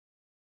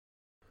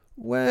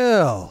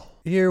Well,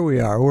 here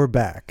we are. We're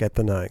back at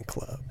the 9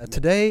 Club.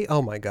 Today,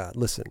 oh my God,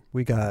 listen,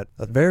 we got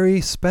a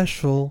very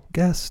special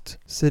guest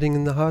sitting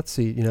in the hot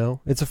seat, you know.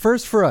 It's a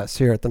first for us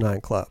here at the 9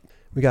 Club.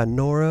 We got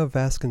Nora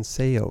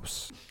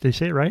Vasconcellos. Did you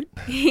say it right?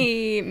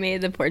 He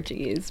made the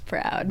Portuguese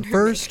proud.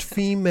 First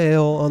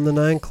female on the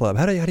 9 Club.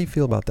 How do you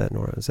feel about that,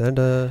 Nora? Is that,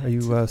 are you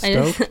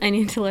stoked? I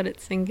need to let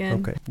it sink in.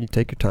 Okay, you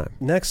take your time.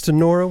 Next to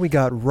Nora, we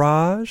got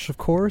Raj, of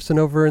course, and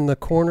over in the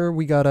corner,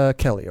 we got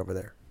Kelly over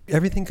there.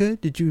 Everything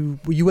good?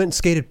 You went and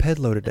skated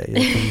Pedlo today,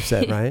 you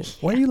said, right?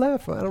 Why do you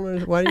laugh? I don't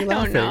know. Why are you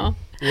laughing? I don't know.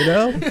 You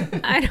know?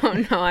 I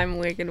don't know. I'm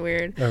wicked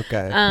weird.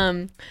 Okay.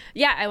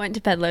 Yeah, I went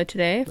to Pedlo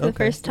today for the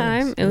first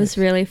time. Nice, it was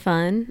really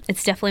fun.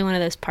 It's definitely one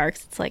of those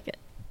parks. It's like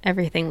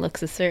everything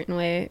looks a certain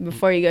way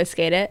before you go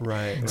skate it.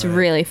 Right. It's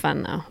really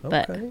fun though.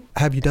 Okay.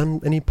 But have you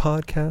done any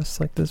podcasts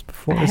like this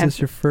before? Is this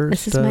your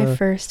first? This is my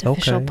first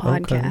official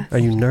podcast. Okay. Are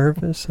you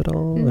nervous at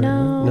all?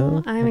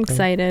 No, I'm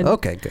excited.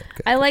 Okay, good.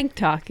 I like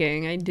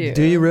talking. I do.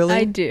 Do you really?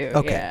 I do.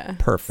 Okay, yeah.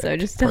 perfect. So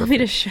just tell me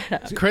to shut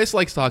up. Chris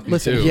likes talking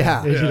Listen, too.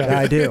 Yeah,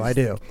 I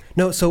do.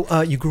 No,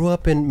 so you grew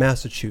up in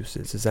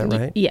Massachusetts, is that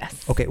right?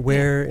 Yes. Okay,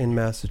 where in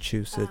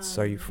Massachusetts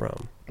are you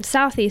from?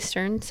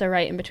 Southeastern, so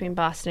right in between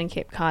Boston and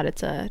Cape Cod.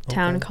 It's a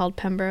town called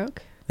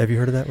Pembroke. Have you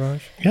heard of that,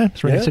 Raj? Yeah,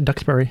 it's right next to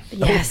Duxbury.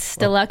 Yes,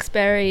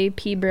 Deluxebury,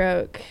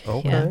 Pembroke.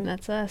 Okay. Yeah,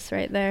 that's us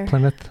right there.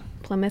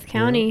 Plymouth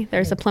County. Yeah.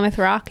 There's a Plymouth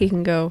Rock you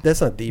can go.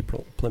 That's not the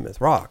Plymouth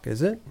Rock,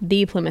 is it?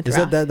 The Plymouth Is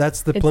Rock.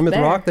 that's the It's Plymouth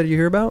there. Rock that you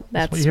hear about?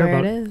 That's what you hear where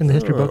about it is. in the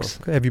history books.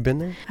 Okay. Have you been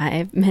there?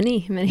 I've many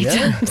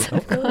Yeah? times.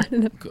 I've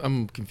gone.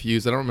 I'm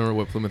confused. I don't remember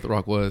what Plymouth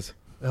Rock was.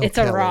 It's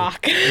Kelly. a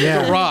rock.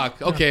 Yeah. A rock.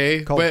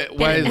 Okay. Called-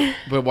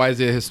 But why is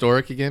it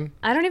historic again?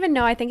 I don't even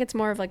know. I think it's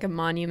more of like a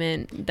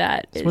monument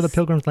that It's is where the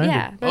Pilgrims landed.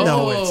 Yeah. Oh.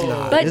 No, it's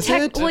not. But Is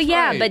it? well, That's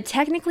yeah, right. but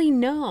technically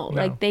no.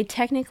 Like they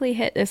technically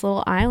hit this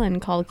little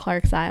island called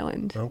Clark's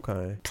Island.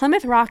 Okay.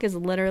 Plymouth Rock is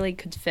literally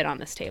could fit on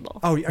this table.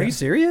 Oh, are you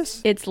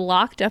serious? It's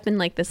locked up in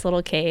like this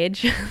little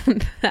cage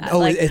that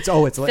It's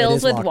fills it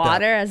is with locked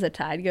water up. as the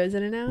tide goes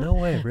in and out. No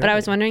way, really? But I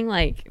was wondering,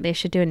 like, they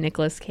should do a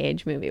Nicolas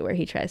Cage movie where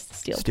he tries to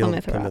steal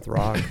Plymouth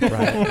Rock.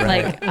 Right.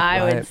 Like, I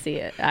Right. would see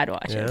it. I'd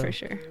watch it for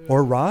sure.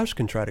 Or Raj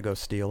can try to go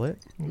steal it.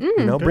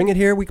 You know, bring it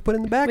here. We can put it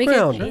in the We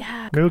background. could,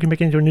 yeah. Maybe we can make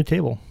it into a new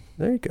table.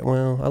 There you go.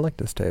 Well, I like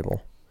this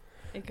table.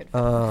 It could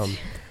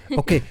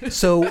Okay,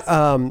 so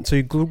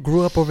you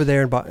grew up over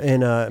there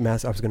in I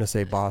was gonna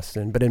say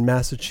Boston, but in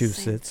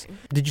Massachusetts.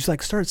 Did you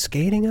like start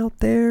skating out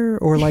there,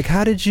 or like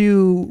how did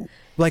you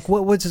like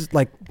what was it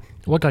like?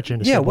 What got you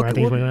into skateboarding? I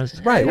think is what it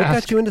was. Right, what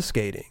got you into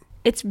skating?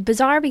 It's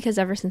bizarre because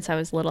ever since I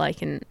was little, I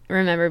can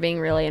remember being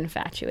really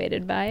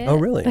infatuated by it. Oh,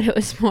 really? But it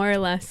was more or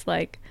less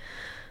like,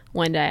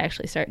 when did I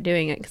actually start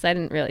doing it? Because I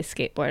didn't really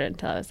skateboard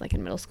until I was like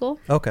in middle school.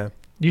 Okay.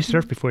 You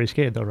surfed before you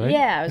skated, though, right?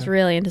 Yeah, I was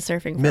really into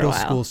surfing for Middle a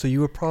while. school, so you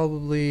were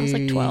probably I was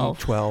like 12.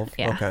 12.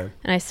 Yeah. Okay.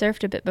 And I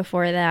surfed a bit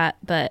before that,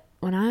 but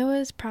when I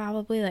was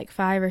probably like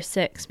 5 or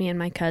 6, me and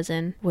my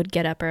cousin would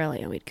get up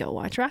early and we'd go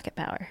watch Rocket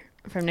Power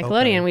from Nickelodeon.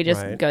 Okay, We'd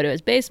just right. go to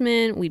his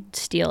basement. We'd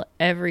steal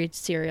every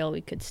cereal we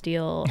could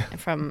steal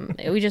from.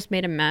 We just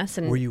made a mess.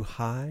 And Were you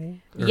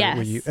high? Or yes,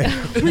 Were you...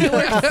 we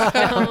were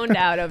stoned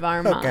out of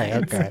our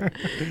minds Okay.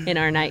 in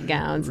our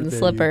nightgowns and There you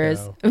slippers.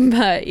 go.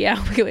 But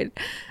yeah, we would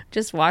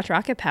just watch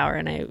Rocket Power,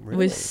 and I Really?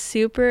 was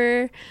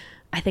super.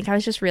 I think I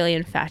was just really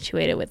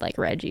infatuated with like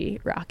Reggie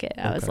Rocket.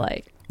 I was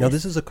like, Now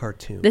this is a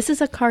cartoon. this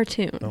is a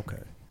cartoon. Okay.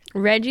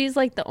 Reggie's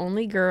like the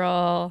only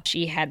girl.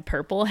 She had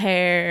purple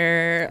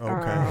hair.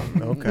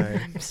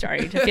 Okay. I'm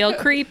starting to feel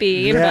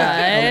creepy,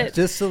 Yeah. but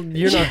Just so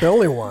you're not the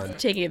only one.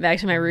 taking it back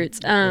to my roots.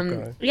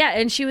 Okay. Yeah,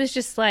 and she was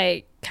just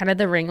like kind of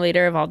the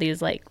ringleader of all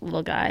these like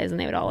little guys, and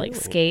they would all like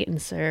skate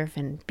and surf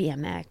and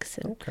BMX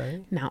and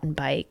Okay. mountain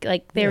bike.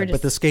 Like they were just.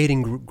 But the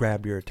skating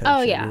grabbed your attention.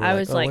 Oh yeah, You were I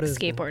was like what is this?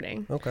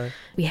 skateboarding. Okay.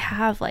 We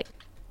have like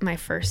my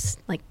first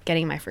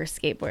getting my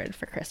first skateboard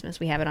for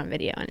Christmas. We have it on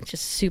video, and it's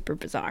just super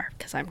bizarre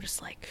because I'm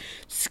just like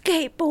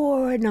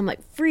skateboard, and I'm like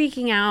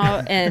freaking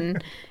out.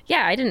 And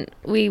yeah,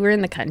 we were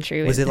in the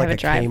country. We Was it have like a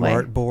driveway.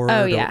 Kmart board?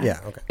 Oh or- yeah. Yeah.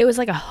 Okay. It was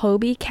like a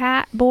Hobie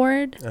Cat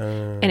board,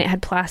 And and it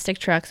had plastic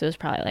trucks. It was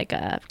probably like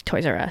a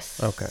Toys R Us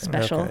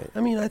special. Okay.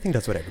 I mean, I think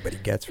that's what everybody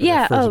gets for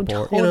Yeah. their first Oh,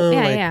 board. totally.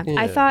 You know, yeah.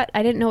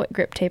 I didn't know what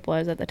grip tape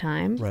was at the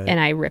time, Right. and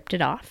I ripped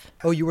it off.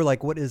 Oh, you were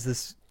like, what is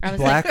this I was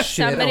black like,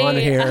 shit somebody, on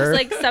here? I was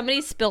like,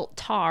 somebody spilt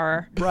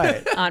tar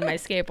right. on my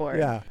skateboard.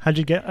 Yeah. How'd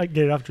you get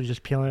it off? To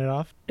just peeling it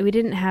off? We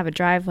didn't have a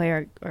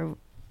driveway or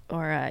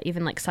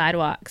even like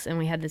sidewalks, and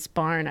we had this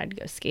barn I'd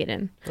go skate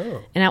in.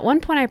 Oh. And at one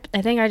point,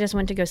 I think I just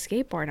went to go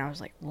skateboard, and I was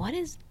like, what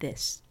is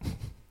this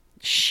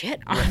shit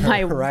on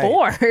my Right.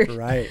 board?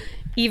 Right.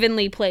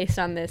 evenly placed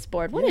on this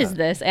board. What is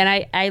this? And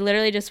I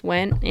literally just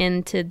went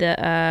into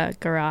the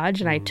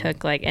garage and I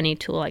took like any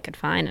tool I could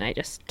find and I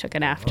just took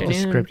an afternoon.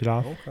 Just scraped it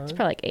off. Okay. It's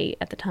probably like 8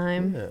 at the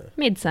time. Yeah.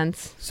 Made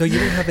sense. So you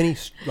didn't have any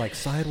like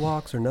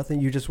sidewalks or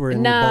nothing? You just were in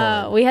the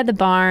barn? No, we had the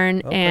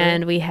barn Okay.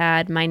 and we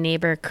had my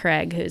neighbor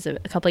Craig, who's a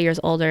couple years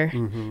older.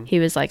 Mm-hmm. He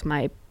was like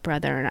my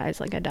brother and I was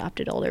like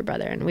adopted older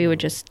brother, and we would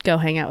just go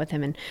hang out with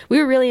him. And we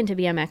were really into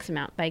BMX and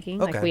mountain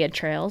biking. Okay. Like we had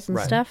trails and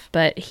Right. stuff,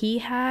 but he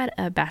had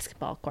a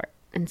basketball court.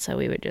 And so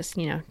we would just,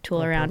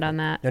 tool around on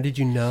that. Now, did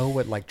you know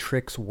what like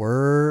tricks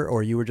were,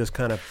 or you were just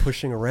kind of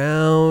pushing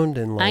around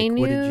and like I knew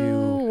what did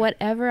you?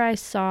 whatever I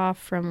saw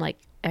from like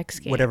X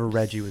Games. Whatever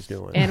Reggie was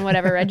doing. And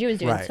whatever Reggie was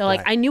doing. Right, So like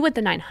right. I knew what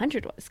the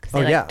 900 was because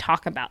they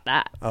talk about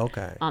that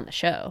Okay. on the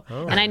show.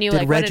 Oh. And I knew Did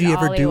like Reggie what an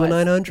ever ollie do a was.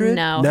 900?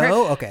 No.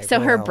 No? Okay, So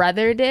her wow.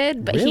 brother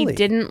did, but Really? he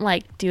didn't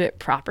like do it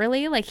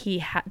properly. Like they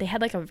had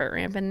like a vert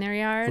ramp in their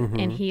yard, Mm-hmm.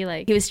 and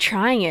he was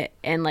trying it,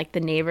 and like the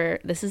neighbor.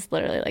 This is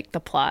literally like the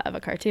plot of a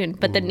cartoon.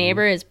 But Mm-hmm. the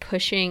neighbor is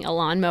pushing a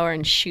lawnmower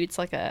and shoots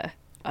like a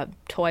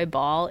toy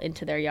ball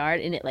into their yard,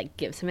 and it like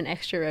gives him an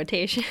extra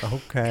rotation.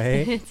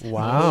 Okay. No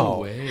Wow.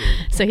 way.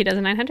 So he does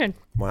a 900.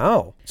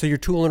 Wow. So you're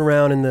tooling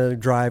around in the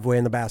driveway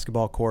and the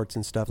basketball courts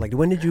and stuff. Like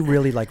when did you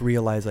really like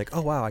realize like,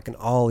 oh wow, I can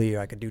ollie, or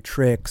I can do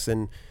tricks,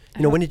 and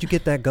when did you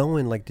get that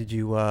going? Like did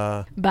you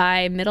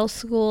By middle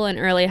school and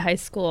early high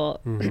school,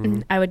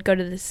 I would go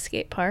to the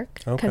skate park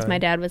because Okay. my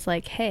dad was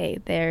like, hey,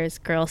 there's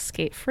girls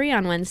skate free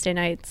on Wednesday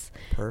nights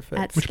perfect?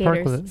 at Which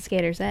park was it?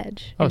 Skater's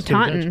Edge Oh, in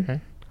Skater's Edge, Taunton.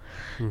 okay.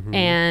 Mm-hmm.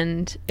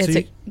 And it's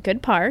a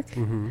good park,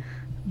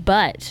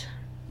 but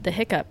the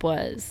hiccup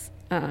was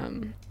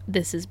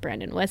this is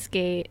Brandon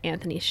Westgate,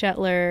 Anthony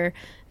Shetler,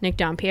 Nick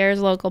Dompierre's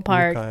local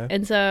park. Okay.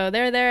 And so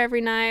they're there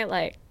every night,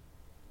 like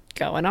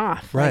going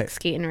off, Right. like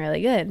skating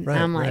really good. Right,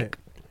 and I'm right. like,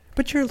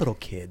 But you're a little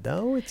kid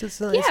though. It's just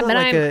yeah, it's not but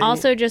like I'm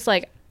also just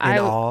like, in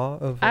awe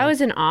of I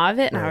was in awe of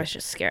it, and I Right. was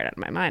just scared out of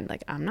my mind.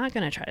 Like, I'm not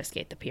going to try to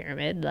skate the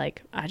pyramid.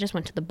 Like, I just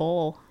went to the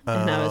bowl,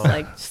 and I was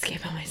like,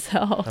 skate by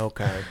myself.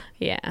 Okay.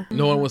 Yeah.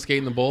 No one was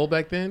skating the bowl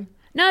back then?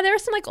 No, there were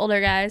some, like, older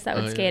guys that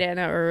would Oh, yeah. skate it, and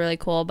that were really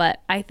cool.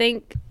 But I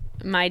think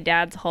my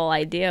dad's whole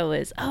idea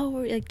was,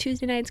 we're like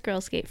Tuesday nights,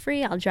 girls skate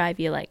free. I'll drive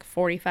you, like,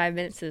 45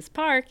 minutes to this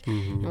park,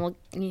 and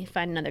you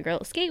find another girl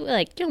to skate with.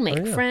 Like, you'll make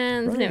Mm-hmm. Oh, yeah.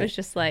 friends. And it Right. was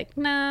just like,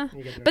 nah.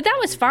 But that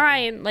was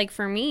fine. Like,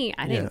 for me,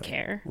 I didn't Yeah.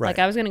 care. Right. Like,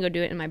 I was going to go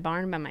do it in my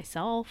barn by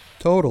myself.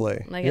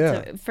 Totally. Like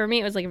yeah. for me,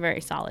 it was like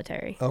very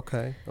solitary.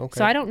 Okay. Okay.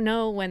 So I don't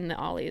know when the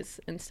ollies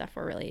and stuff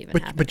were really even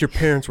happening. But your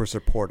parents were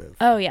supportive.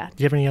 Oh yeah,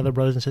 Do you have any other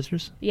brothers and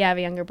sisters? yeah. I have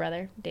a younger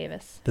brother,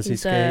 Davis. Does he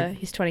he's, skate?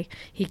 He's 20.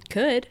 He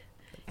could.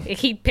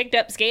 He picked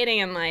up skating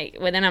and like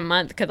within a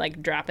month could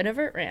like drop a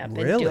vert ramp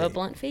and Really? do a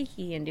blunt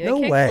fakie and do No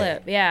a way.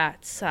 kickflip. Yeah,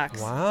 it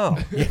sucks. Wow.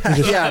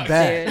 Yeah, I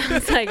bet. Dude,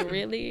 it's like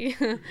really.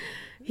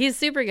 He's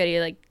super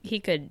good. He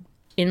could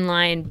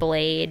inline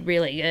blade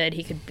really good.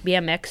 He could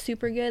BMX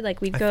super good. Like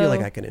we'd I go. feel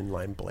like I can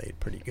inline blade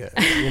pretty good.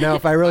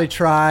 If I really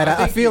tried,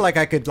 I feel like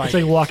I could like. It's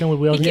like walking with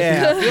wheels.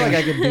 Yeah, I feel like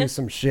I could do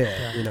some shit.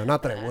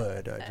 Not that I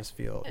would. I just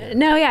feel. Yeah.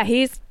 No, yeah,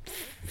 he's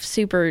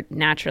super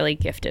naturally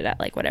gifted at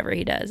like whatever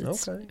he does.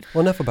 It's, Okay.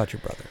 Well, enough about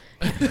your brother.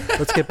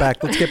 Let's get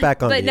back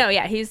on. But you. no,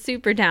 yeah, he's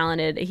super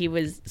talented. He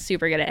was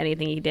super good at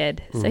anything he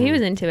did, so he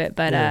was into it.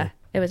 But Yeah.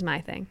 it was my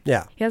thing.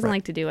 Yeah. He doesn't right.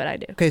 like to do what I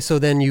do. Okay, so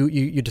then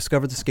you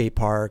discovered the skate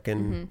park,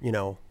 and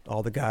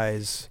all the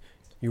guys.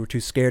 You were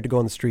too scared to go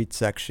on the street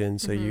section,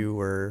 so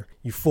you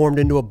formed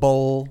into a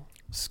bowl,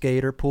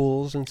 skater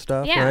pools and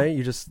stuff, Yeah. right?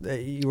 You just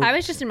you were, I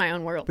was just in my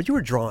own world. but you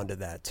were drawn to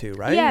that too,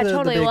 right? Yeah, The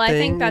totally. big Well, I thing,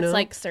 think that's you know?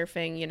 like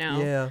surfing.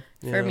 Yeah.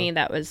 For me,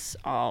 that was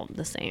all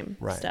the same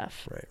Right,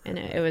 stuff. right, And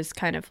right, it was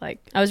kind of like,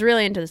 I was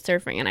really into the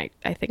surfing, and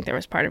I think there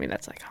was part of me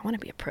that's like, I want to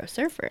be a pro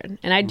surfer.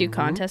 And I'd do Mm-hmm.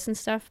 contests and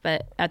stuff,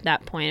 but at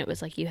that point, it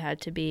was like you had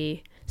to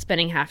be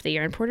spending half the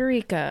year in Puerto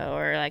Rico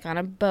or like on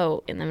a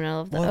boat in the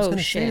middle of the Well, I was gonna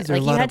say, ocean. is there a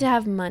Like you lot had of- to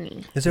have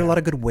money. Is there a lot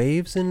of good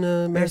waves in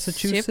There's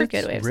Massachusetts? super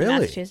good waves really? in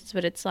Massachusetts,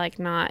 but it's like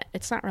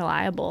it's not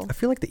reliable. I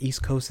feel like the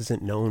East Coast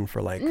isn't known for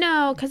like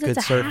No, because good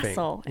it's a surfing.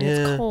 hassle and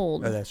Yeah. it's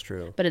cold, Oh, that's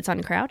true. but it's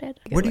uncrowded.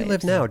 Where Good do you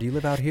live waves. now? Do you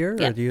live out here?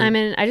 Yeah, Or do you...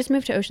 I just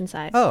moved to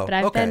Oceanside. Oh, but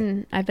I've okay.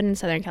 been in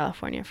Southern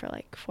California for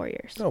like 4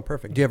 years. Oh,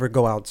 perfect. Do you ever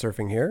go out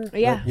surfing here?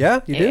 Yeah.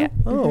 Yeah, you do? Yeah.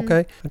 Oh, Mhm.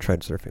 okay. I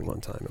tried surfing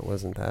one time. It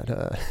wasn't that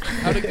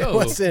How'd it go?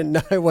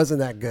 it wasn't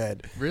that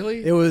good.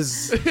 Really? It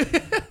was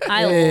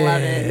I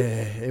love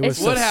it. It was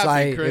What a happened,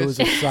 sight. Chris? It was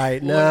a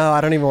sight. No,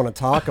 I don't even want to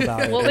talk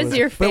about it. What It was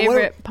your but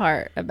favorite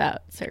part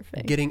about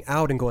surfing? Getting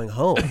out and going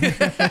home.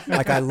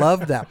 Like I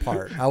loved that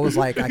part. I was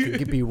like I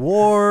could be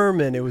warm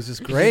and it was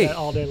just You do great. that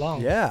all day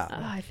long. Yeah. Oh,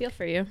 I feel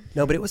for you.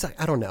 No, but it was like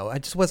I don't know.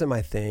 It just wasn't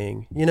my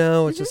thing.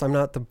 It's just I'm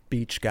not the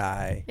beach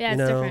guy. Yeah, you it's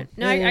know? different.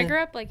 No, Yeah. I grew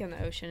up like in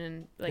the ocean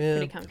and like Yeah.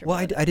 pretty comfortable.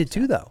 Well, with I it, did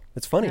too, so. though.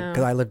 It's funny No.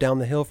 because I lived down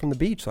the hill from the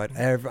beach. So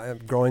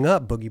growing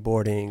up, boogie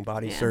boarding,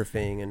 body Yeah.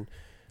 surfing, and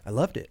I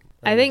loved it.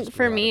 I just think grew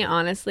for out me, of it.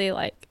 honestly,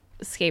 like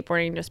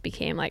skateboarding just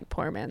became like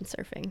poor man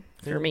surfing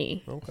for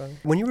me. Okay.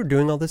 When you were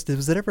doing all this,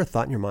 was it ever a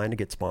thought in your mind to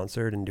get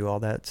sponsored and do all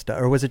that stuff?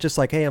 Or was it just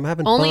like, hey, I'm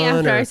having Only fun?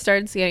 after or... I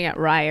started skating at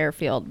Rye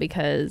Airfield,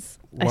 because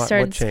I What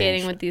started changed?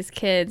 skating with these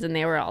kids and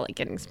they were all like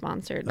getting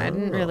sponsored. And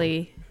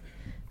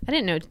I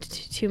didn't know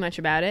too much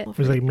about it. It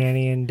was like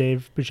Manny and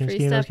Dave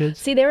Buczynski and those kids.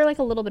 See, they were like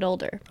a little bit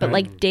older, but Right.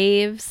 like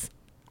Dave's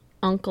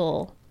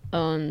uncle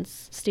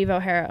Steve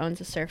O'Hara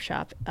owns a surf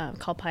shop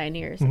called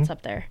Pioneers. It's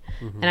up there.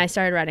 And I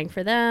started riding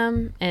for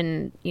them,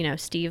 and you know,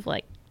 Steve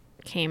like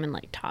came and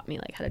like taught me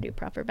like how to do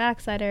proper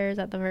backsiders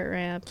at the vert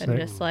ramp, and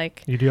just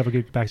like, You do have a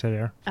good backside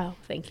air. oh,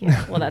 thank you.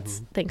 Well,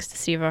 that's thanks to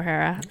Steve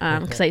O'Hara,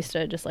 because I used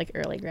to just like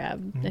early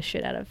grab the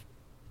shit out of.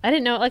 I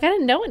didn't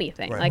know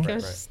anything. Right, It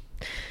was just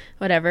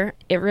whatever.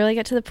 It really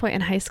got to the point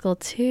in high school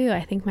too. I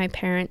think my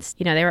parents,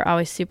 you know, they were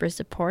always super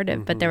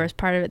supportive, but there was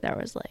part of it that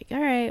was like, all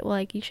right, well,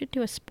 like you should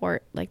do a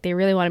sport. Like they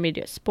really wanted me to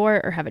do a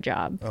sport or have a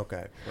job. Okay,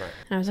 right.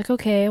 And I was like,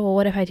 okay, well,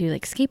 what if I do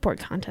like skateboard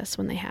contests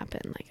when they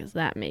happen? Like, does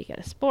that make it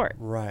a sport?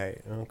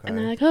 Right, okay. And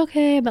they're like,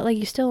 okay, but like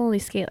you still only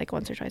skate like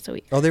once or twice a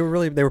week. Oh, they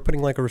were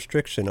putting like a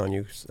restriction on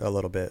you a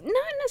little bit. Not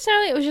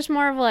necessarily. It was just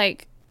more of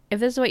like, if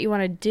this is what you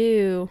want to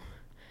do,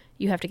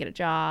 you have to get a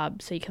job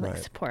so you can like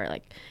Right. support,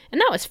 like, and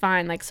that was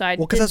fine. Like, so I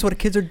Well, because that's what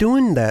kids are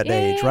doing that Yeah,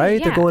 age, yeah,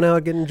 right? They're yeah. going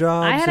out getting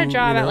jobs. I had a and,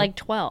 job you know. at like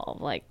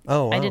 12. Like,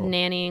 Oh, I did wow.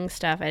 nannying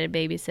stuff. I did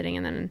babysitting,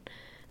 and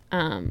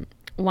then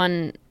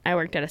I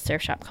worked at a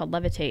surf shop called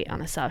Levitate on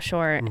the South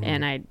Shore,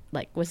 and I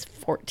like was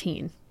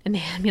 14, and they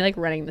had me like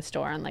running the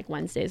store on like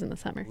Wednesdays in the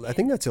summer. I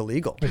think that's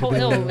illegal. Oh,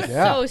 it was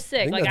Yeah, so I sick.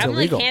 think Like, that's I'm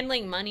illegal. like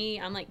handling money.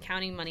 I'm like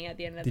counting money at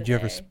the end of the Did day. you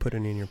ever put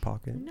any in your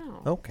pocket?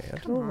 No. Okay, I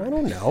Come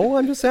don't know.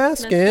 I'm just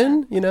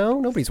asking. You know,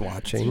 nobody's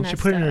watching. You messed should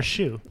put it in up. her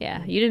shoe.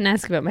 Yeah, you didn't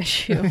ask about my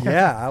shoe.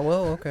 Yeah,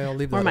 well, okay, I'll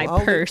leave it Or alone.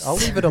 my purse. I'll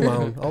leave it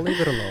alone. I'll leave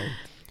it alone.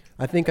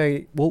 I think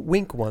will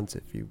wink once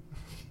if you.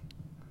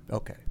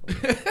 Okay.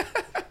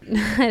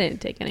 I didn't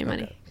take any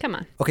money. Okay. Come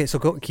on. Okay, so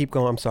keep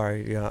going. I'm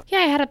sorry. Yeah. Yeah,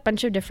 I had a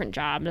bunch of different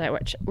jobs. I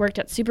worked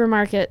at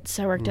supermarkets.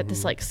 I worked at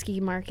this like ski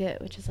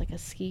market, which is like a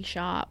ski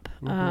shop.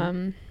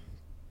 And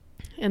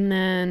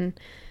then,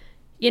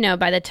 you know,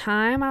 by the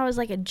time I was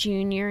like a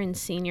junior and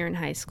senior in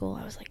high school,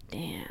 I was like,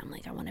 damn,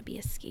 like I want to be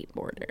a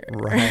skateboarder.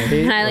 Right,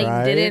 And I like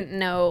right. didn't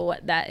know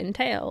what that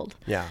entailed.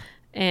 Yeah.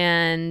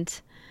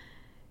 And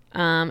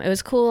it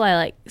was cool. I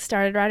like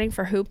started riding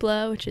for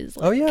Hoopla, which is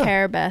like Oh, yeah.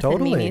 Cara Beth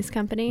Totally. and Mimi's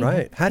company.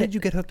 Right. How did you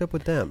get hooked up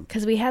with them?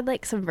 Because we had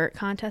like some vert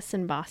contests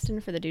in Boston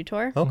for the Do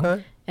Tour.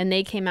 Okay. And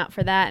they came out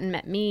for that and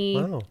met me.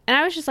 Wow. And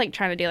I was just like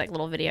trying to do like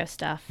little video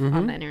stuff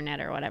on the internet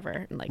or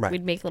whatever. And like Right.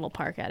 we'd make little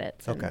park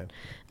edits. And Okay.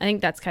 I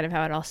think that's kind of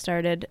how it all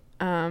started.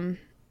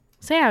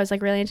 So yeah, I was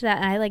like really into that.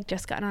 And I like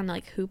just gotten on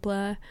like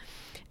Hoopla.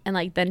 And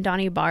like then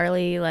Donnie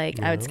Barley, like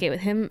I would skate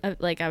with him,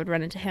 like I would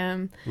run into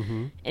him,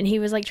 and he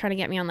was like trying to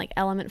get me on like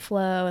Element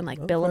Flow and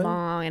like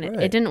Billabong, and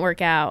Right. it didn't work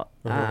out.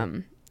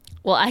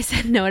 Well, I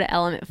said no to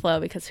Element Flow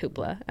because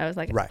Hoopla. I was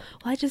like, Right.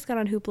 well, I just got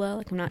on Hoopla,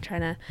 like I'm not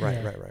trying to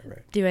Right.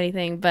 do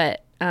anything,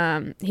 but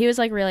he was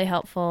like really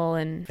helpful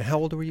and And how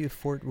old were you?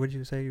 What did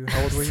you say?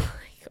 How old were you?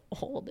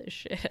 like old as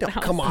shit. Oh, I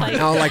was come on. like-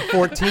 Now, like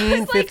 14,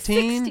 like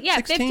 15? 16. Yeah,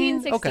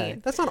 15, 16. Okay.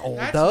 That's not old,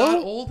 That's though.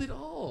 not old at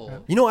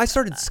all. You know, I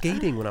started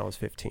skating when I was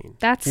 15.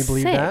 That's Can you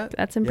believe sick. that?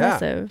 That's Yeah,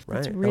 impressive. right.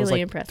 That's That really was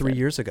like impressive. 3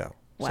 years ago.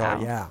 Wow.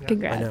 So, yeah.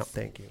 Congrats. I know.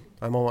 Thank you.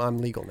 I'm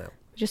legal now.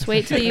 Just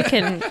wait till you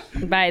can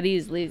buy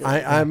these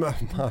legally. I'm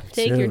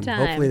Take your soon. time.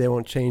 Hopefully they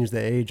won't change the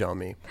age on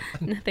me.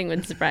 Nothing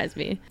would surprise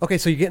me. Okay,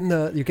 so you're getting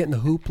the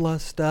Hoopla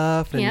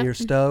stuff and Yep. you're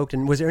stoked.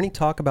 And was there any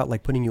talk about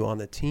like putting you on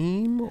the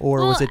team, or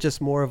was Well, it just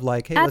more of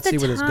like, hey, At let's the see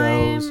where this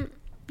time, goes?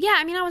 Yeah,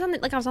 I mean, I was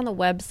on the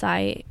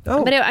website.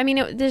 Oh. But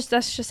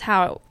that's just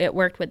how it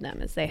worked with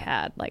them. Is they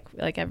had like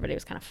everybody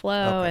was kind of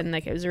flow Okay. and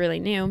like it was really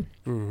new.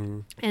 Mm-hmm.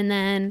 And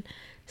then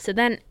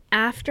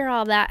after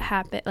all that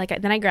happened, like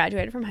then I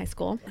graduated from high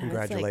school. And I was,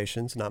 like,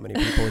 Congratulations! Not many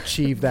people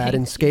achieve that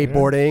in Thank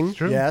skateboarding.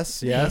 True.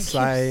 Yes, yes,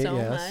 Thank you so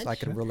I much.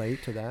 can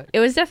relate to that. it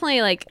was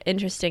definitely like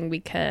interesting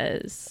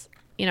because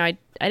I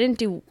didn't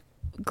do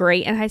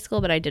great in high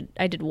school, but I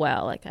did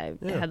well. Like I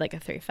had like a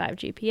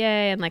 3.5 GPA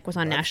and like was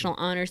on National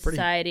Honor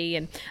Society,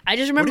 and I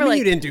just What do remember you mean like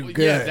you didn't do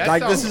Yeah, good? that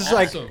Like this sounds is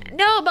like awesome.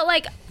 no, but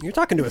like you're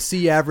talking to a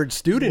C average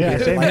student Yeah, here.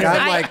 same Like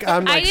here.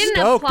 I'm like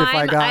stoked if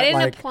I got didn't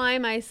like apply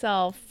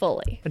myself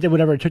fully. I did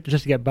whatever it took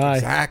just to get by.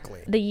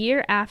 exactly. The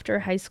year after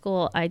high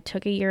school, I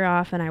took a year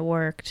off and I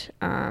worked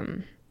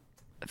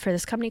for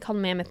this company called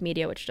Mammoth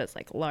Media, which does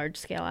like large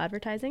scale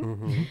advertising.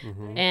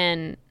 Mm-hmm,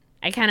 And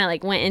I kind of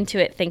like went into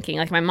it thinking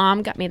like my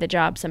mom got me the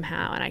job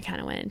somehow, and I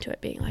kind of went into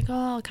it being like, oh,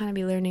 I'll kind of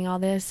be learning all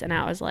this, and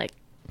I was like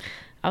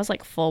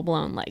full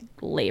blown like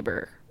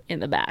labor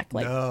in the back,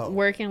 like No.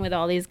 working with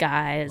all these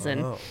guys,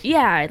 and Oh.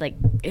 yeah, like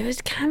it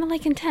was kind of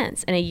like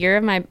intense. And a year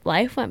of my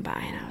life went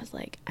by, and I was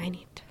like, I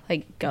need to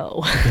like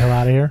go. Get the hell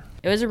out of here.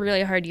 It was a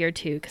really hard year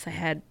too because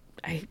I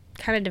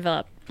kind of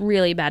developed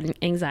really bad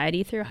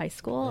anxiety through high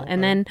school,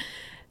 and then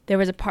there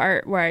was a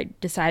part where I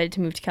decided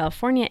to move to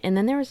California, and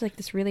then there was like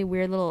this really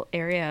weird little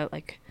area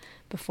like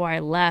before I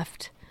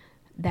left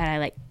that I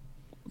like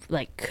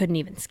like couldn't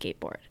even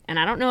skateboard. And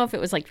I don't know if it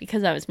was like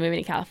because I was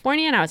moving to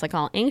California and I was like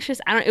all anxious.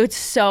 It was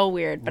so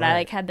weird, but I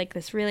like had like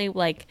this really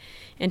like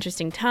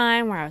interesting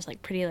time where I was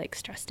like pretty like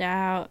stressed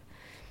out.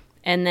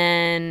 And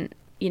then,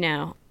 you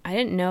know, I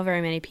didn't know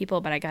very many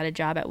people, but I got a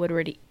job at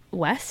Woodward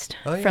West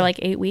for like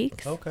 8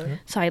 weeks. Okay.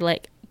 So I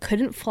like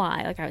couldn't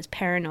fly. Like I was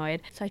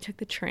paranoid. So I took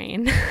the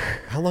train.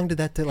 How long did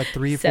that take? Like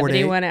 3 or 4 days?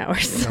 71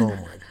 hours. Oh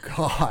my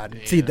God.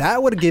 See,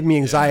 that would give me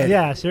anxiety.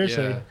 Yeah,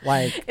 seriously. Yeah.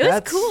 Like It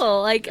was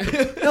cool. Like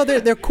No,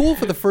 they're cool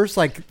for the first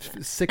like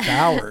 6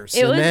 hours.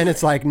 Then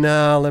it's like,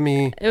 no, let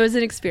me. it was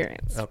an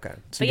experience. Okay.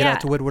 So But you get yeah.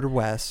 out to Woodward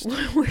West.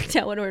 Worked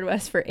at Woodward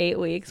West for 8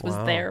 weeks. Was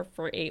Wow. there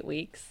for 8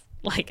 weeks.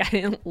 Like I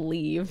didn't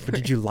leave. But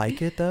did you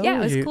like it though? Yeah,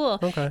 it was cool.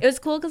 Okay. It was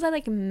cool because I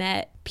like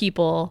met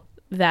people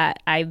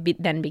that I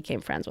then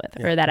became friends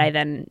with, or that I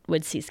then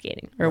would see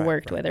skating or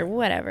worked with or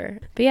whatever.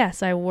 But yeah,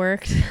 so I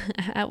worked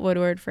at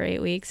Woodward for 8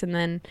 weeks, and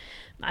then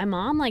my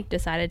mom like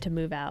decided to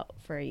move out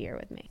for a year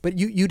with me. But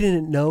you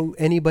didn't know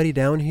anybody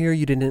down here?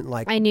 You didn't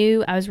like.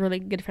 I was really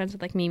good friends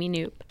with like Mimi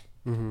Noop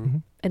Mm-hmm.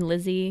 and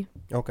Lizzie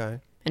Okay.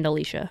 and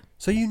Alicia.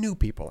 So you knew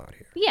people out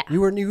here. Yeah.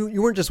 You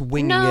weren't just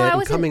winging No, it I and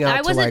wasn't. coming out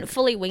I to wasn't like.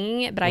 fully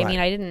winging it, but I mean,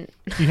 I didn't.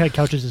 You had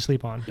couches to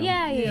sleep on.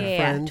 Yeah,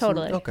 friends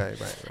totally. and- okay,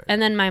 right. And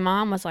then my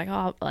mom was like,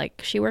 "Oh,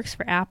 like she works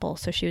for Apple,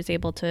 so she was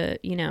able to,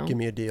 you know." Give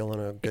me a deal on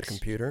a good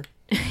computer.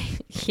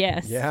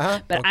 Yes. Yeah?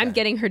 But I'm Okay.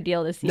 getting her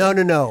deal this year.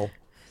 No.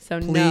 So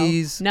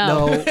Please.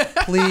 no.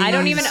 Please. I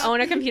don't even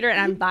own a computer, and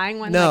I'm buying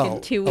one No. like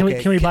in 2 Can weeks.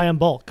 we, can we buy in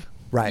bulk?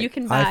 Right. You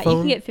can buy- you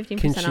can get 15%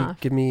 Can she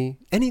off. give me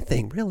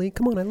anything? Really?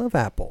 Come on, I love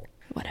Apple.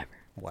 Whatever.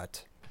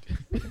 What?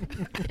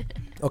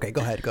 Okay,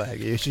 go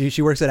ahead.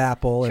 She works at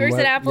Apple. She works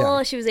at Apple.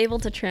 Yeah. She was able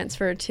to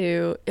transfer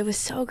to. It was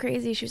so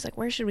crazy. She was like,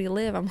 "Where should we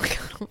live?" I'm like,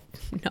 "I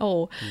don't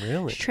know."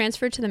 Really? She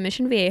transferred to the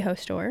Mission Viejo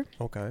store.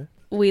 Okay.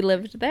 We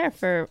lived there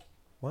for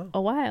Wow.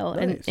 a while,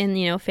 Nice. and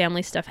you know,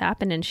 family stuff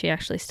happened, and she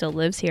actually still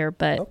lives here.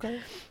 But Okay.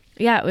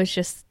 yeah, it was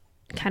just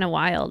kind of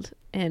wild,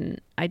 and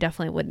I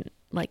definitely wouldn't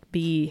like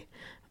be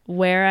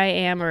where I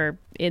am or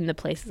in the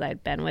places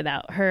I'd been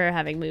without her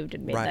having moved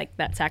and made Right. like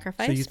that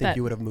sacrifice. So you think but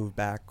you would have moved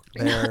back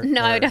there?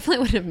 no, I or- definitely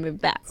would have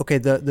moved back. Okay,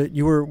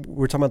 we're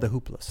talking about the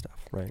hoopla stuff,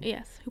 right?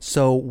 Yes.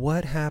 So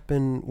what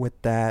happened with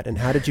that, and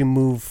how did you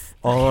move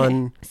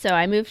on? So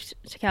I moved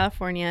to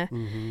California,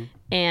 Mm-hmm.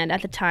 and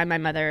at the time, my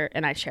mother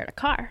and I shared a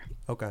car,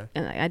 Okay.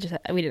 and like, I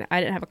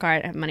didn't have a car. I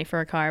didn't have money for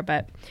a car,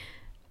 but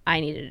I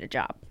needed a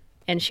job,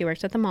 and she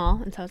worked at the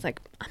mall, and so I was like,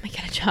 I'm gonna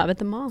get a job at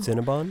the mall.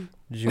 Cinnabon?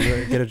 Did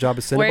you get a job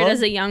at Cinnabon? Where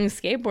does a young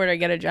skateboarder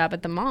get a job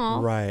at the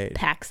mall? Right.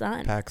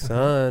 PacSun.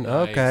 PacSun.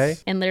 Okay.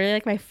 Nice. And literally,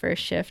 like, my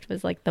first shift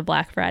was like the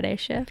Black Friday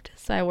shift.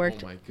 So I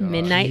worked my gosh.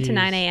 midnight to Jeez.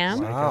 9 a.m.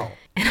 Wow.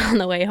 And on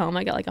the way home,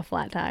 I got like a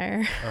flat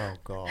tire. Oh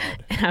God.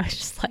 And I was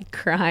just like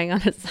crying on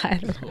the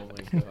side of the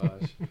road. Oh my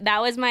gosh.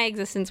 That was my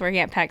existence working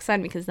at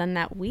PacSun, because then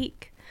that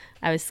week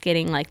I was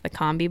skating like the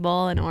Combi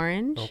Bowl in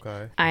Orange.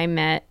 Okay. I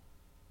met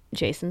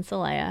Jason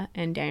Salea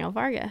and Daniel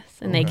Vargas,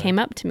 and they came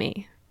up to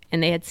me,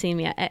 and they had seen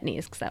me at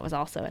Etnies, because that was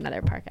also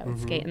another park I would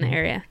skate in the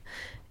area.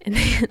 And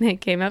they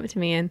came up to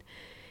me, and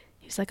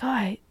he was like, "Oh,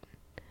 I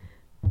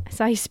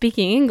saw you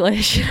speaking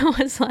English." And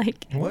I was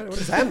like, What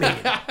does that mean?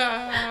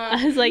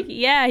 I was like,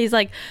 "Yeah." He's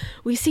like,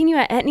 "We seen you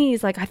at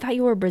Etnies. Like, I thought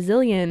you were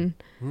Brazilian.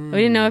 We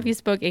didn't know if you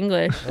spoke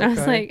English." And I was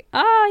Okay. like,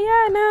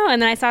 "Oh, yeah, no."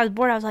 And then I saw his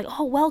board. I was like,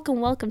 "Oh,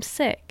 welcome,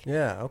 sick."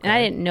 Yeah. Okay. And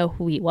I didn't know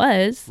who he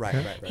was. Right.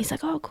 He's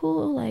like, "Oh,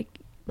 cool. Like,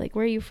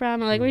 where are you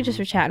from?" And like, we just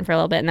were chatting for a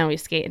little bit, and then we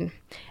was skating.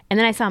 And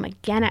then I saw him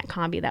again at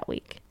Combi that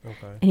week. Okay.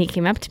 And he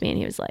came up to me, and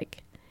he was like,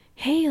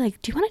 "Hey,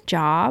 like, do you want a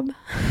job?"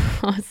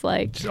 I was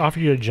like, Just offer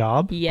you a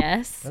job?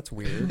 "Yes." That's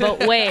weird.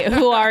 But wait,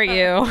 who are you?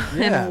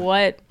 Yeah. And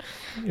what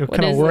What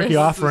kind is of work this? you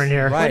offering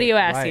here? Right. are you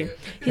asking? right.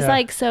 He's Yeah.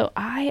 like, "So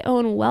I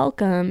own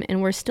Welcome,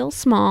 and we're still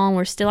small, and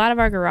we're still out of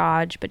our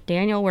garage, but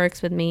Daniel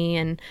works with me,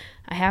 and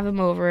I have him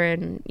over,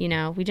 and you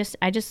know,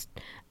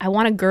 I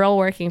want a girl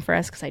working for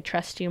us because I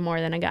trust you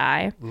more than a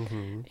guy."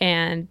 Mm-hmm.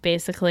 And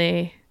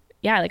basically,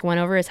 yeah, I like went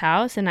over his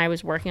house, and I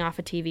was working off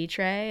a TV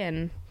tray,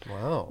 and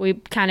Wow. we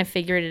kind of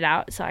figured it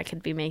out so I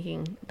could be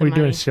making the Were you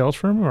money. doing sales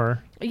for him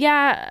or?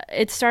 Yeah,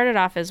 it started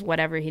off as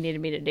whatever he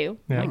needed me to do.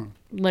 Yeah. Like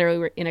literally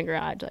we're in a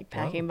garage, like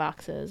packing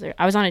boxes. Or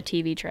I was on a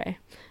TV tray.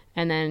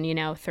 And then,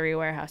 3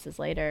 warehouses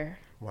later,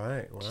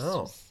 Right.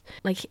 Wow.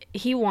 like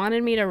he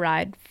wanted me to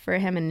ride for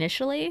him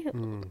initially,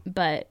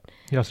 but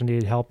You also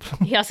needed help.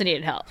 he also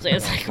needed help. So it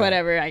was like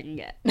whatever I can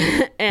get.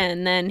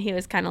 And then he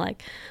was kind of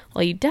like,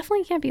 "Well, you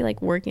definitely can't be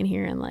like working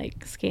here and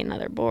like skating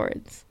other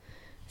boards."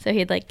 So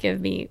he'd like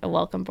give me a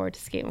welcome board to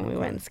skate when we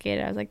went and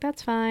skated. I was like,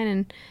 "That's fine."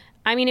 And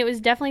I mean, it was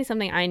definitely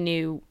something I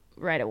knew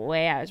right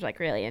away I was like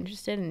really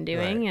interested in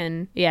doing. Right.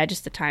 And yeah,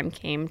 just the time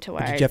came to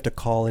where Did you have to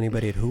call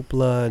anybody at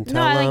Hoopla and no,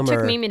 tell I them? like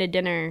took or? Mimi to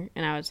dinner,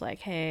 and I was like,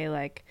 "Hey,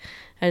 like,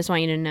 I just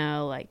want you to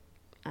know, like,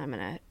 I'm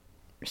gonna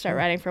start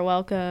riding for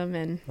Welcome,"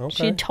 and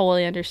she Okay.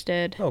 totally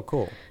understood. Oh,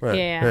 cool. Right.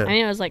 Yeah. I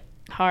mean, it was like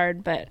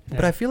hard, but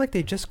But I feel like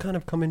they just kind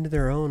of come into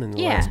their own in the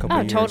yeah, last couple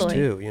of years totally.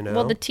 too.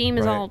 Well, the team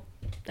is Right. all.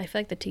 I feel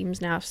like the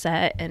team's now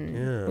set, and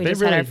Yeah. we They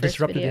just had really our first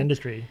disrupted video. the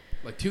industry.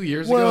 Like 2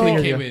 years Well, ago,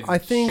 they came in. I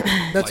think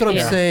that's what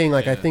I'm saying.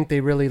 Like, I think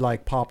they really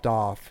like popped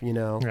off, you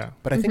know. Yeah.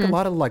 But I think a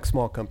lot of like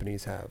small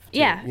companies have. Too,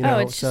 Yeah. You know?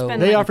 It's just been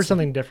They like, offer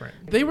something different.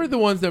 They were the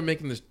ones that were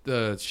making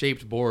the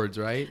shaped boards,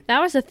 right? that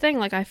was the thing.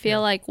 Like, I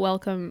feel like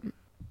Welcome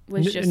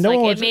was just no one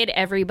like, was- it made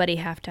everybody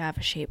have to have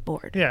a shape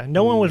board. Yeah,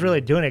 no one was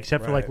really doing it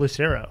except for like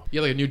Lucero.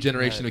 Yeah, like a new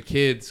generation of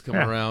kids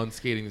coming around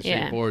skating the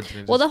shaped boards.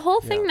 And Well, the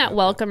whole thing that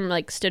Welcome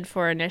like stood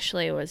for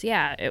initially was,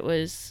 it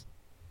was,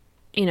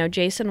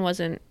 Jason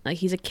wasn't like,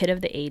 he's a kid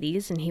of the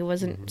 80s and he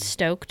wasn't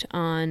stoked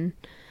on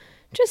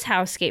just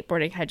how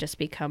skateboarding had just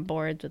become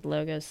boards with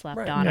logos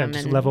slapped on Yeah, them.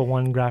 just And level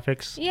 1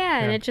 graphics.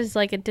 and it just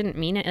like, it didn't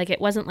mean it. Like,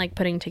 it wasn't like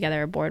putting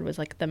together a board was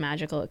like the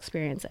magical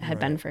experience it had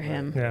been for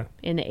him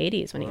in the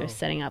 80s when he was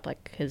setting up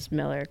like his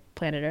Miller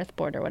Planet Earth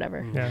board or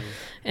whatever. Yeah.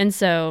 And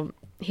so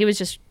he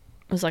was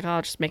like,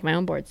 I'll just make my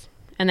own boards.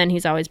 And then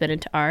he's always been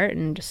into art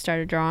and just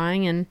started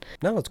drawing. And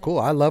No, it's cool.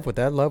 I love what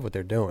they're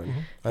doing.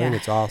 I think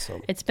it's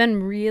awesome. it's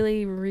been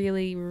really,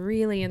 really,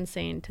 really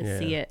insane to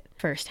see it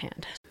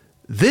firsthand.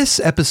 This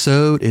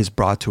episode is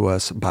brought to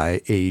us by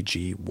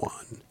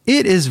AG1.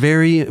 It is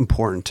very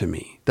important to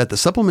me that the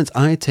supplements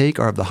I take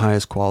are of the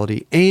highest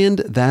quality, and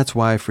that's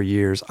why for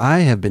years I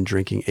have been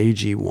drinking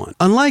AG1.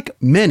 Unlike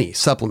many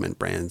supplement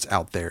brands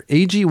out there,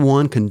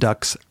 AG1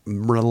 conducts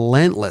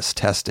relentless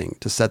testing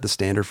to set the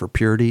standard for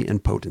purity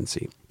and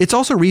potency. It's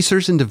also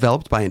researched and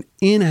developed by an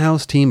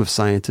in-house team of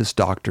scientists,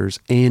 doctors,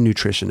 and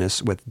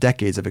nutritionists with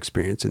decades of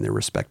experience in their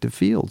respective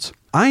fields.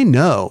 I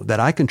know that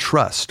I can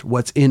trust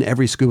what's in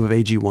every scoop of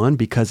AG1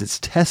 because it's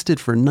tested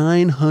for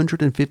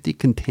 950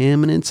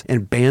 contaminants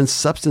and banned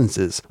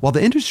substances, while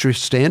the industry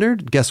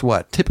standard, guess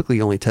what,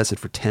 typically only tested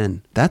for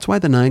 10. That's why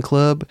the 9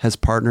 Club has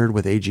partnered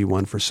with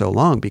AG1 for so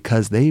long,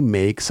 because they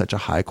make such a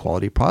high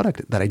quality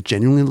product that I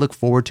genuinely look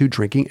forward to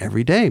drinking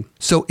every day.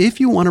 So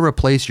if you want to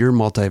replace your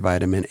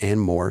multivitamin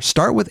and more,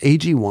 start with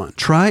AG1.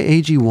 Try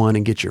AG1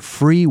 and get your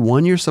free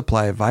 1-year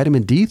supply of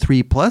vitamin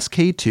D3 plus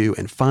K2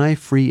 and 5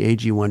 free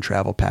AG1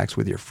 travel packs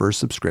with your first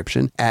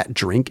subscription at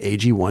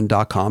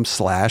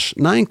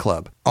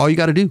drinkag1.com/9club. All you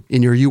got to do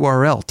in your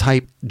URL,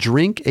 type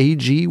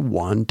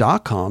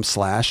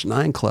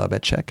drinkag1.com/9club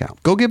at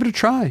checkout. Go give it a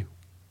try.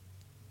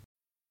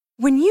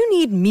 When you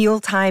need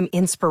mealtime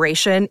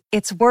inspiration,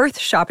 it's worth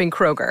shopping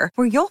Kroger,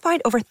 where you'll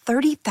find over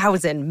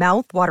 30,000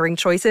 mouth-watering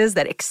choices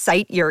that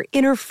excite your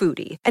inner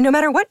foodie. And no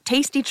matter what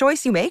tasty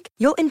choice you make,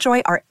 you'll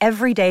enjoy our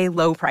everyday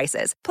low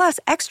prices, plus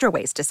extra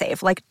ways to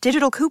save, like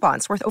digital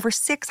coupons worth over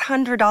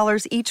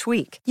 $600 each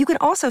week. You can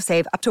also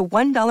save up to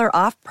 $1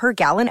 off per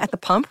gallon at the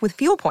pump with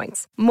fuel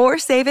points. More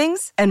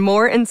savings and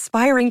more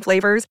inspiring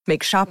flavors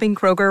make shopping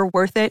Kroger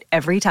worth it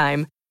every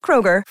time.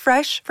 Kroger,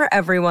 fresh for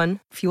everyone.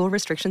 Fuel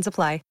restrictions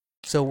apply.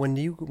 So when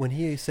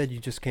he said you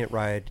just can't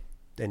ride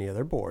any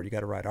other board, you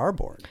got to ride our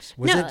boards.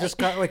 Was No, it just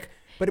kind of like?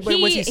 But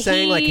was he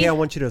saying like, "Hey, I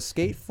want you to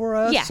skate for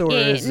us"? Yeah, or yeah,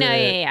 is no,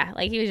 it, yeah.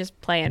 Like, he was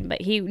just playing, but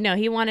he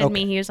wanted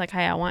me. He was like,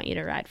 "Hey, I want you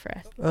to ride for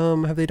us."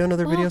 Have they done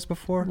other videos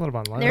before? A lot of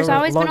online. There's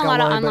always been a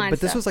lot of online but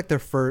this stuff. was like their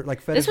first.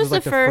 Like FedEx This was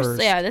like the their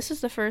first. Yeah, this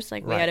was the first.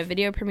 Like, we had a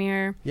video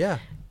premiere. Yeah.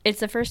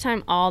 It's the first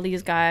time all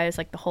these guys,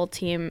 like the whole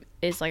team,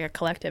 is like a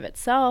collective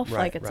itself. Right,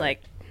 like, it's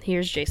like,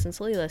 here's Jason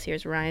Salilas,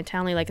 here's Ryan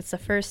Townley. Like, it's the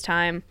first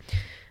time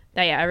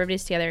that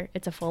everybody's together.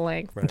 It's a full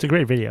length. It's a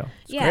great video.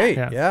 Great.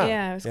 Yeah.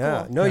 Yeah. It was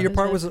cool. No, your It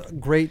part was was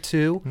great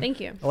too. Thank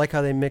you. I like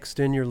how they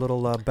mixed in your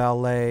little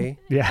ballet.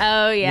 Yeah.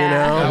 Oh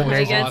yeah, know? we That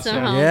was got awesome.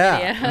 some home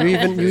Yeah.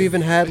 video. You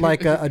even had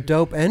like a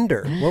dope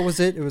ender. What was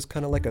it? It was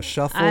kind of like a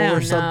shuffle I don't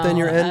or something.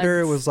 know. Your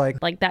ender. It It's was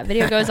like that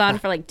video goes on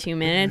for like 2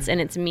 minutes,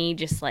 and it's me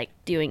just like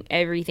doing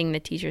everything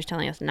the teacher's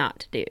telling us not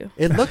to do.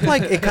 it looked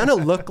like it kind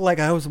of looked like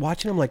I was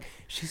watching. I'm like,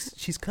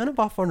 she's kind of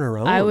off on her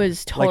own. I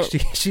was like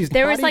told she's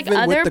there not was like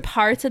even with other the-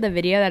 parts of the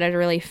video that are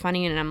really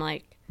funny, and I'm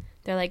like,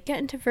 they're like, get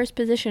into first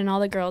position. All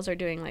the girls are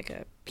doing like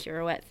a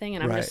pirouette thing,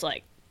 and I'm just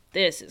like,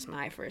 this is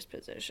my first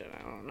position.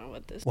 I don't know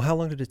what this. Well, how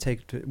long did it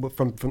take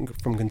from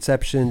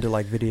conception to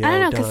like video? I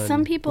don't know, because done? some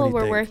What people do you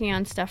were think? working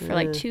on stuff for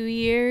like 2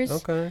 years.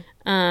 Okay.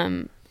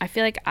 I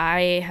feel like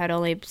I had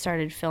only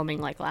started filming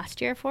like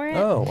last year for it.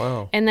 Oh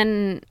wow. And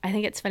then I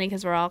think it's funny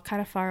because we're all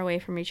kind of far away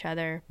from each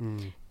other,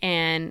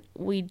 and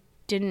we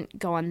didn't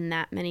go on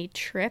that many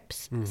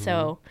trips.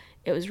 So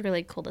it was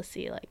really cool to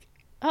see like,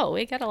 oh,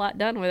 we got a lot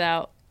done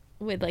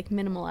with like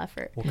minimal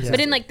effort.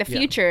 But in like the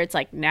future, it's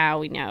like now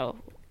we know,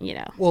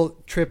 Well,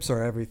 trips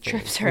are everything.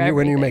 Trips are when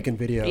you're everything. making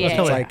videos.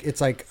 Yeah.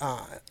 It's like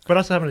But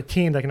also having a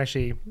team that can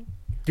actually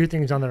do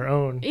things on their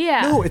own.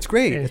 Yeah. no, it's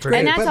great. And It's for- great.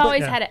 And that's But-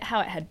 always yeah. how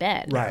it had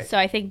been. Right. So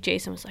I think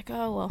Jason was like,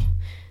 oh, well,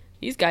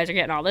 these guys are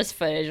getting all this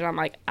footage. And I'm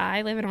like,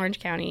 I live in Orange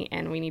County,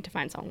 and we need to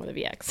find someone with a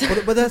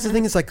VX. But that's the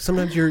thing is like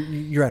sometimes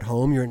you're at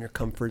home, you're in your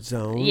comfort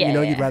zone.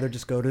 Yeah. You'd rather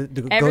just go to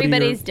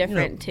Everybody's go to your,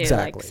 different, too.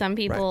 Exactly. Like, some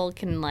people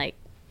can, like,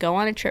 go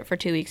on a trip for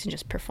 2 weeks and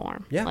just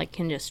perform. Yeah. Like,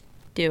 can just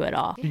do it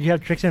all. Did you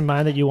have tricks in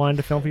mind that you wanted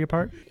to film for your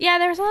part? Yeah,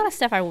 there was a lot of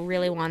stuff I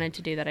really wanted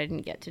to do that I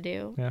didn't get to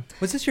do. Yeah.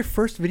 Was this your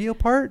first video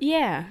part?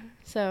 Yeah.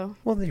 So,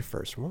 Well, your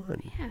first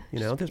one.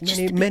 Yeah, There's just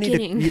many, the many.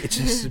 beginning. It's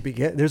just the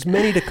beginning. There's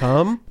many to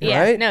come. yeah.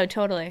 Right? No,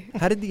 totally.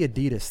 How did the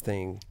Adidas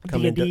thing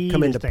come The into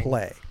Adidas into thing.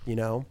 play? You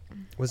know.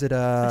 Was it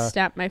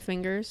Snap my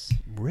fingers.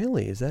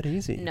 Really? Is that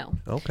easy? No.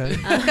 Okay.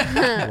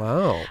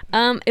 Wow.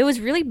 It was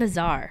really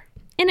bizarre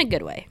in a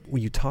good way. Were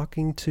you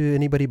talking to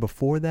anybody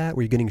before that?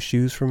 Were you getting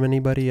shoes from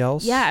anybody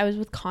else? Yeah, I was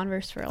with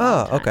Converse for a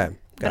long time. Okay.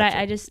 But Gotcha.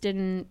 I just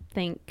didn't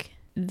think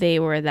they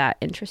were that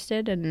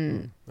interested,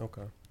 and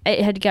Okay.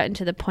 it had gotten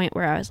to the point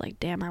where I was like,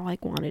 damn, I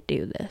like want to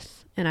do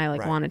this, and I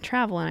like Right. want to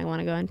travel, and I want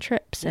to go on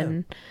trips, Yeah.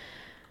 and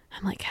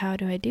I'm like, how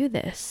do I do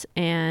this?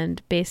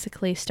 And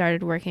basically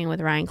started working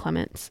with Ryan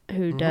Clements,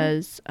 who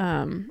does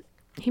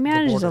he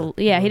manages border.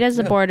 he does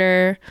the Yeah.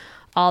 border,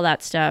 all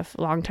that stuff,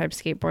 longtime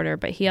skateboarder,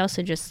 but he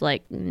also just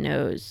like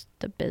knows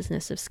the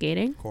business of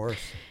skating. Of course.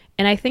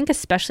 And I think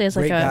especially as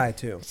like Great a guy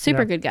too.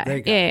 super Yeah. good guy.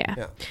 Great guy.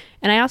 Yeah.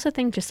 And I also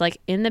think just like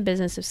in the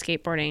business of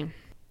skateboarding,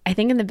 I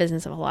think in the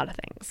business of a lot of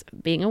things,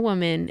 being a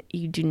woman,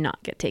 you do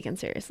not get taken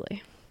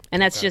seriously.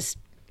 And that's just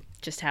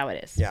how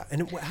it is. Yeah.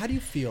 And how do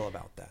you feel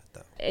about that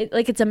though?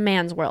 It's a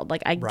man's world.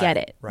 Like I get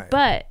it. right.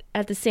 But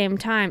at the same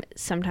time,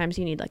 sometimes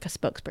you need like a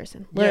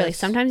spokesperson. Literally, Yes.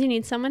 sometimes you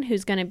need someone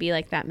who's going to be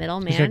like that He's gonna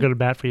middleman. go to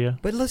bat for you.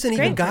 But listen,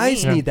 Great even for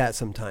guys me. need that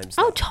sometimes.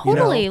 Oh, though, you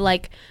know? totally.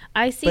 Like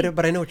I see.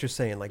 But I know what you're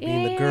saying. Like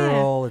being the Yeah.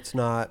 girl, it's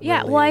not. Yeah,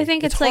 really, well, I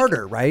think it's like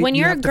harder, right? when You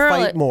you're have a to girl,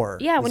 fight more.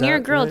 Yeah, Is when you're a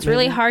that girl, right, it's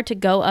really maybe? hard to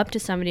go up to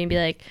somebody and be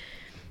like,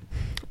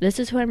 "This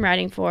is who I'm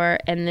writing for,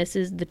 and this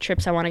is the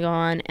trips I want to go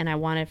on, and I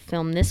want to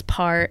film this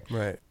part."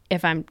 Right.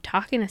 If I'm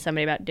talking to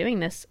somebody about doing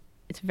this,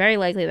 it's very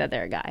likely that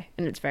they're a guy,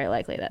 and it's very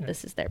likely that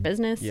this is their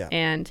business, Yeah.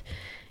 and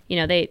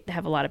they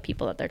have a lot of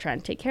people that they're trying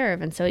to take care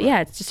of, and so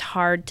yeah, it's just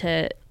hard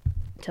to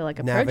like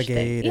approach Navigate.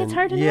 things. Yeah, it's and-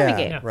 hard to yeah,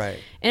 navigate. Right.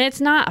 And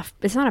it's not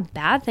a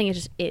bad thing. It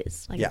just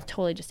is. Like Yeah. it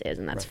totally just is,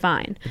 and that's Right.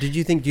 fine. But do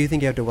you think you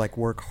have to like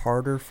work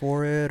harder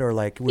for it, or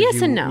like? Would Yes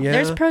you, and no. Yeah?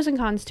 There's pros and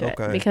cons to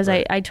Okay, it because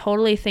right. I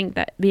totally think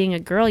that being a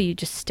girl, you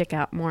just stick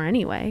out more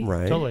anyway.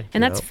 Right. Totally.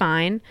 And that's Yeah.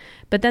 fine.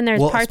 But then there's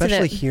Well, parts of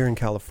especially it. here in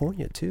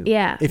California too.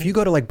 Yeah. If you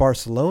go to like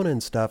Barcelona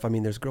and stuff, I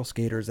mean, there's girl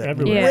skaters that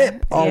Everywhere.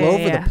 rip all Yeah,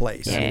 over yeah, the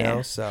place. yeah, You yeah.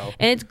 know, so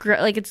And it's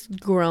it's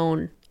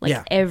grown like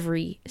Yeah.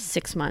 every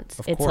 6 months.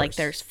 Of It's like course.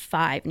 there's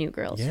 5 new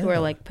girls who Yeah. are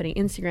like putting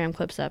Instagram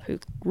clips up who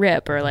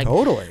rip or like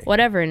Totally.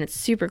 whatever, and it's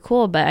super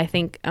cool. But I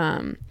think,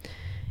 I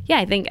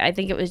think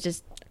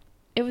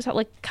it was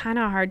like kind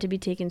of hard to be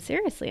taken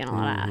seriously in a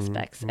lot of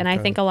aspects. And I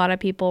think a lot of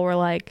people were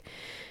like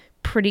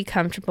pretty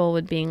comfortable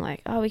with being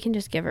like, oh, we can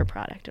just give her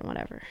product and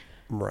whatever.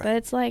 right. But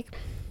it's like,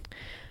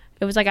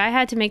 it was like I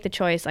had to make the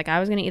choice. Like I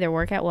was going to either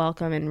work at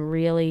Welcome and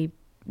really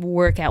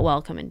work at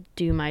Welcome and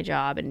do my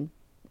job. And,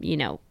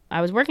 I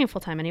was working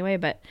full time anyway,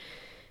 but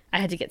I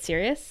had to get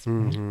serious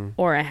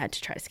or I had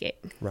to try to skate.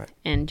 Right.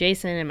 And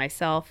Jason and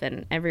myself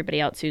and everybody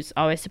else who's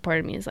always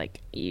supported me is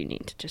like, you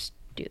need to just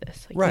do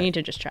this. Like, Right. you need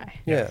to just try.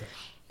 Yeah.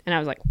 And I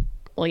was like,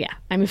 well, yeah,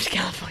 I moved to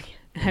California.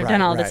 I've Right,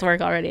 done all this right.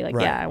 work already. Like,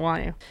 Right. yeah, I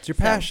want to. It's your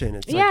passion.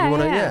 It's like Yeah, you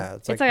want to. yeah. Yeah.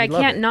 It's like you I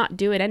love can't it. not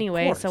do it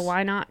anyway. So course.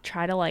 why not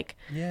try to like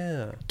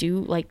Yeah.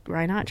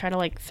 why not try to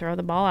like throw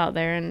the ball out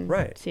there and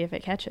Right. see if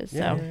it catches?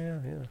 Yeah. So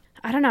Yeah.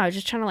 I don't know. I was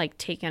just trying to like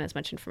take in as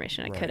much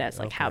information I could Right, as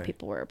like how okay.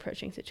 people were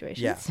approaching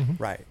situations. Yeah.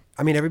 Right.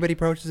 I mean, everybody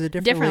approaches it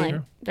differently.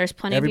 Differently. There's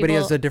plenty Everybody of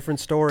people. has a different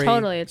story.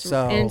 Totally. It's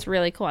so, and it's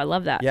really cool. I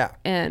love that. Yeah.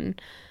 And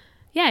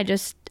yeah,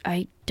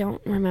 I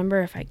don't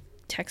remember if I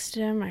texted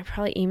him. I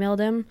probably emailed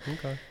him.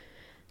 Okay.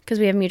 Because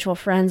we have mutual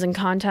friends and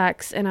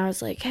contacts, and I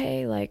was like,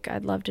 hey, like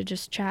I'd love to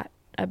just chat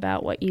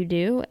about what you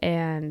do,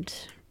 and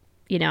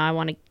I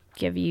want to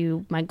give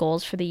you my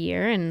goals for the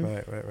year. And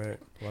Right.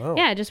 Wow.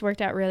 yeah, it just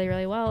worked out really,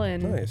 really well.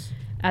 And Nice.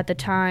 at the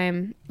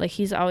time, like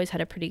he's always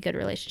had a pretty good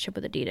relationship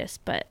with Adidas,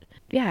 but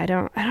yeah, I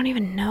don't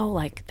even know,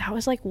 like that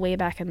was like way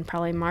back in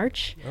probably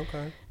March,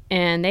 Okay.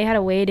 and they had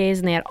away days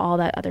and they had all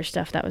that other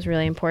stuff that was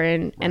really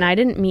important. And I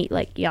didn't meet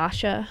like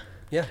Yasha,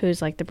 Yeah.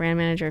 who's like the brand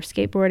manager of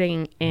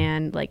skateboarding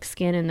and like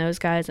Skin and those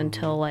guys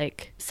until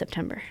like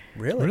September.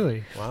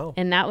 Really? Wow.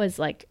 And that was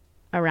like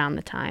around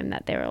the time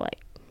that they were like,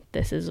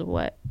 this is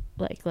what,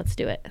 like, let's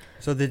do it.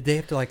 So did they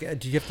have to like?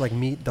 Did you have to like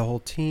meet the whole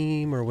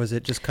team, or was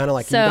it just kind of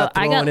like So you got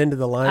I thrown got- into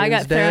the lion's I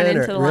got den? thrown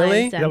or- into the really?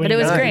 lion's den, That but when it you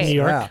was guys went great. to New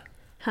York? Yeah.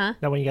 Huh?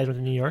 That when you guys went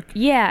to New York?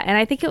 Yeah, and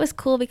I think it was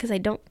cool because I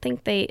don't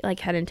think they like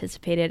had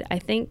anticipated. I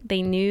think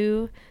they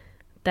knew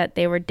that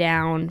they were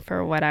down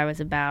for what I was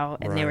about,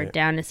 and they were Right.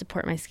 down to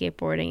support my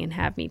skateboarding and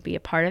have me be a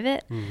part of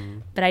it. Mm-hmm.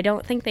 But I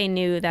don't think they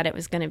knew that it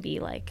was going to be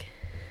like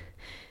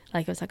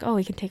it was like, oh,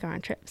 we can take her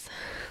on trips.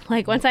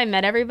 Like once I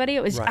met everybody,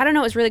 it was, Right. I don't know,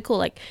 it was really cool.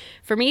 Like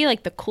for me,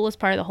 like the coolest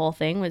part of the whole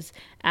thing was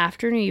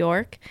after New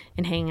York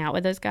and hanging out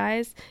with those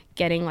guys,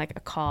 getting like a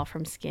call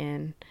from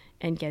Skin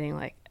and getting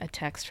like a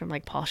text from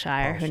like Paul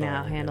Shire, who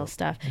now Shire, handles yeah.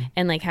 stuff,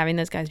 and like having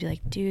those guys be like,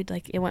 dude,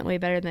 like it went way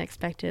better than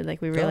expected.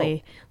 Like we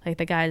really, like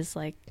the guys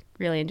like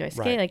really enjoy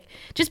skate. Right. Like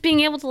just being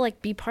able to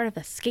like be part of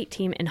a skate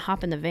team and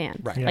hop in the van.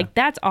 Right. Yeah. Like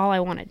that's all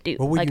I want to do.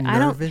 Well, were like you I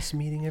don't. nervous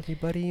meeting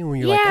everybody? When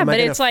you're Yeah, like, am I but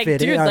gonna it's like,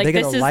 fit in? dude, Are like they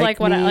this gonna is like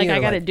what I me? like. I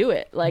Or, got to do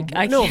it. Like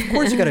I No, of can't-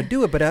 course you got to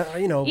do it, but Yeah.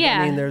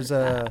 I mean, there's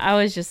a. I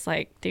was just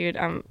like, dude,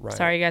 I'm Right.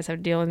 sorry you guys have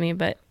to deal with me,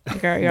 but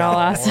you're all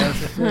awesome.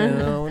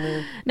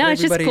 No,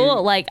 it's just everybody-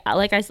 cool. Like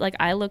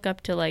I look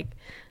up to like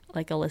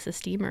like Alyssa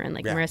Steamer and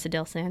like Yeah. Marissa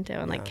Del Santo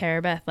and like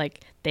Cara Beth,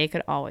 like they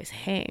could always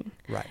hang.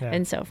 Right. Yeah.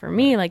 And so for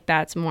me, like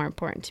that's more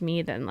important to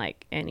me than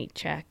like any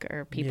check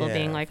or people Yeah,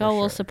 being like, for oh,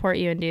 we'll sure. support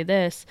you and do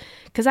this.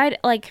 Because I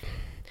like,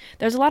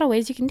 there's a lot of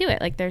ways you can do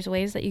it. Like there's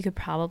ways that you could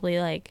probably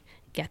like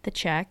get the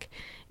check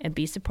and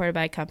be supported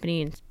by a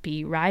company and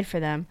be ride for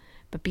them,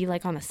 but be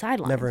like on the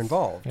sidelines. Never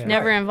involved. Yeah.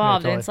 Never Right.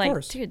 involved. Yeah, And it's totally. Of like,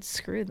 course. dude,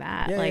 screw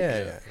that. Yeah, like,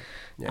 yeah.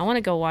 I want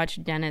to go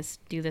watch Dennis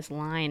do this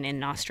line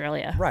in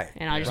Australia. Right.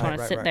 And I just Right, want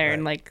to right, sit right, there right.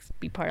 and like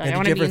be part of it. And I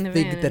want did to you be in ever the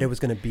think van. that it was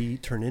going to be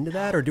turn into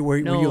that, or were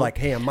No. you like,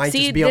 hey, I might See,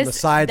 just be on the this-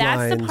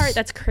 sidelines? That's the part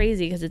that's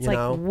crazy because it's you like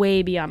know?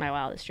 way beyond my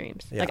wildest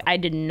dreams. Yeah. Like I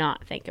did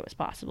not think it was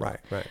possible.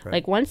 Right.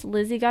 Like once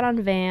Lizzie got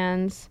on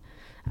Vans,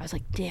 I was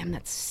like, damn,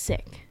 that's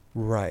sick.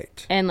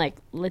 Right. And like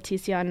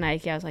Leticia on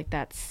Nike, I was like,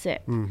 that's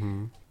sick.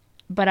 Mm-hmm.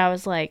 But I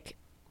was like,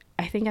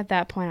 I think at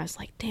that point I was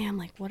like, damn,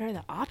 like what are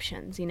the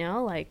options? You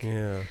know, like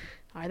Yeah.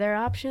 are there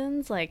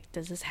options? Like,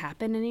 does this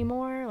happen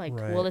anymore? Like,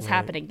 Right, will this right.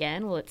 happen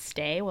again? Will it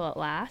stay? Will it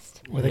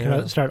last? Where they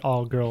can start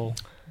all girl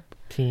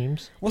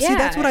teams. Well, see,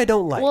 that's what I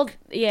don't like. Well,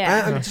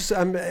 yeah.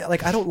 I'm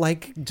like, I don't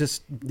like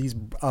just these,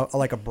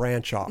 like a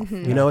branch off.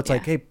 You know, it's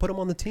like, hey, put them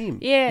on the team.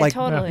 Yeah, like,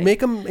 totally. Make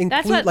them include,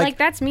 That's what, like,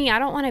 that's me. I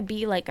don't want to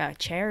be like a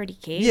charity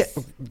case.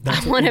 Yeah,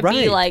 that's I want to be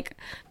right. like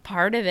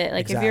part of it.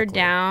 Like, if you're Exactly.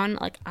 down,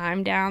 like,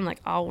 I'm down, like,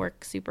 I'll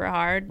work super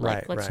hard. Like,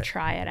 Right, let's right.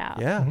 try it out.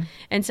 Yeah.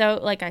 And so,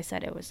 like I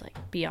said, it was like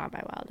beyond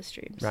my wildest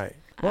dreams. Right.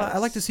 Well, I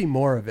like to see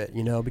more of it,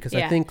 you know, because I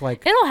Yeah. think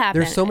like It'll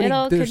happen. there's so many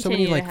It'll there's so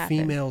many continue to like happen.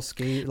 female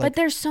skate But like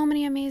there's so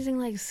many amazing,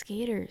 like,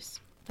 skaters.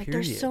 Like,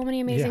 there's Period. so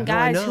many amazing Yeah. No,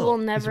 I guys who know. will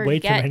There's never way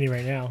get. too many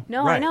right now.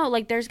 No, I Right. know.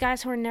 Like, there's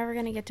guys who are never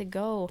going to get to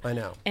go I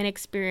know. and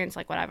experience,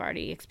 like, what I've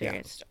already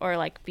experienced or,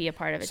 like, be a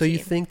part of a So team. you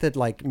think that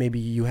like maybe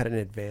you had an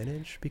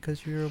advantage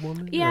because you're a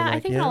woman? Or, Yeah, I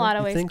like, think in a lot of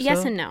You ways. think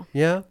Yes so? and no.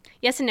 Yeah.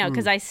 Yes and no,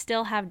 because I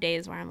still have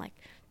days where I'm like,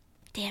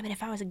 damn it,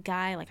 if I was a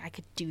guy, like I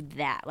could do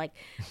that. Like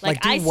Like,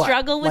 do I what?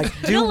 struggle with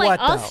Like, do what,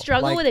 I'll though?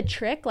 struggle Like- with a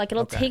trick. Like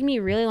it'll Okay. take me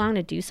really long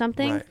to do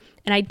something. Right.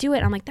 And I do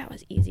it. I'm like, that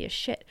was easy as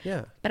shit.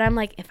 Yeah. But I'm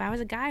like, if I was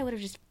a guy, I would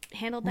have just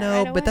handled that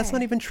No, right but that's away.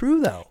 not even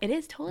true though. It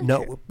is totally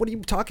No, true. what are you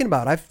talking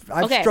about? I've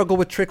Okay. struggled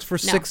with tricks for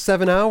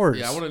 6-7 hours.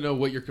 Yeah, I want to know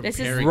what you're This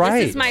comparing. is Right.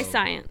 this is my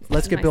science. This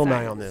Let's is get my Bill Nye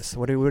science. on this.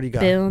 What do you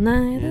got? Bill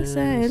Nye, the Yes.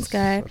 science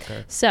guy.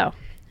 Okay. So,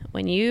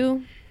 when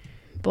you,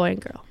 boy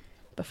and girl,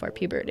 before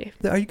puberty,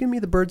 Are you giving me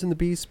the birds and the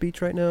bees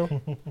speech right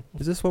now?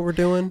 Is this what we're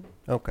doing?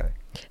 Okay.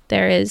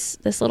 there is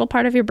this little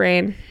part of your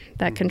brain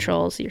that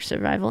controls your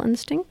survival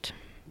instinct.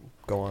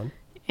 Go on.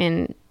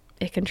 And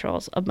it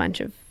controls a bunch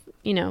of,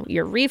 you know,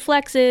 your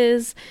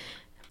reflexes,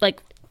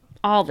 like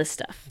all this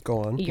stuff.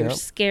 Go on. You're Yep.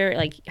 scared,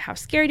 like how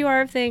scared you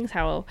are of things,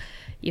 how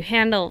you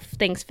handle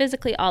things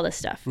physically, all this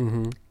stuff.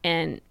 Mm-hmm.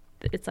 And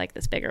it's like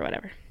this big or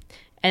whatever.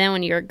 And then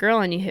when you're a girl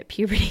and you hit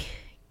puberty,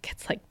 it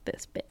gets like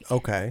this big.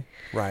 Okay.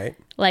 Right.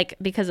 Like,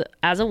 because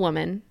as a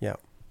woman, Yeah.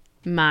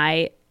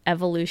 my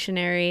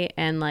evolutionary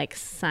and like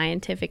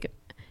scientific,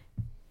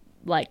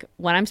 like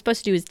what I'm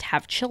supposed to do is to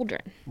have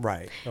children.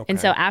 Right. Okay. And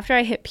so after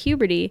I hit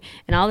puberty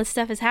and all this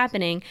stuff is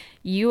happening,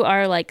 you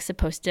are like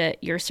supposed to,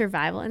 your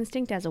survival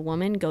instinct as a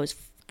woman goes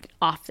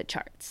off the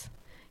charts.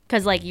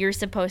 Because like you're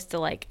supposed to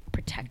like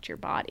protect your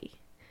body.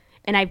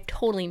 And I've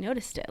totally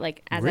noticed it.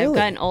 Like as I've Really?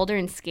 gotten older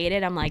and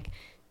skated, I'm like,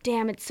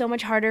 damn, it's so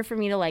much harder for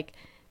me to like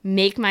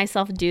make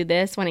myself do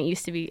this when it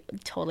used to be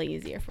totally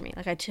easier for me.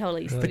 Like I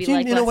totally used to But be you,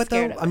 like you know less what though?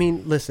 scared of I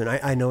mean, listen,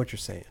 I know what you're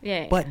saying.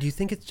 Yeah, But yeah. do you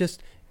think it's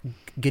just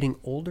getting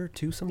older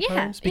too yeah,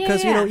 sometimes? yeah,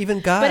 Because yeah. you know,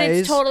 even guys. But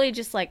it's totally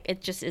just like, it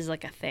just is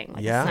like a thing,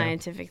 like Yeah. a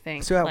scientific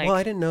thing. So like, well,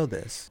 I didn't know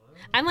this.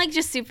 I'm like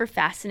just super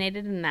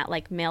fascinated in that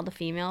like male to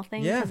female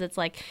thing Yeah. because it's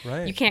like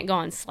Right. you can't go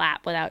on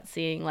Slap without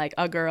seeing like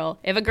a girl.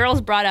 If a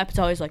girl's brought up, it's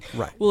always like,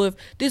 Right. well, if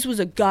this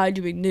was a guy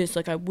doing this,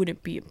 like I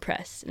wouldn't be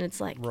impressed. And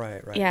it's like,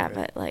 Right, right, yeah, right.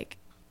 but like,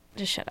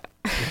 just shut up.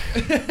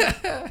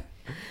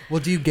 Well,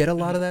 do you get a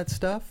lot of that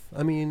stuff?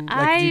 I mean,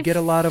 like, do you I get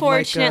a lot of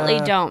fortunately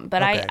like, don't,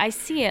 but okay. I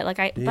see it. Like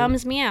it you?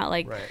 bums me out.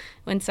 Like Right.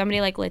 when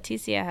somebody like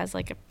Leticia has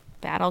like a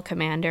battle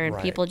commander and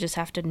Right. people just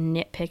have to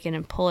nitpick it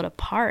and pull it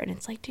apart, and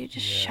it's like, dude,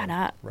 just shut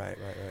up. Right,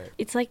 right.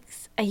 It's like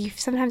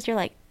sometimes you're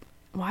like,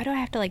 why do I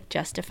have to like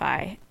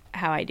justify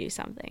how I do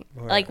something?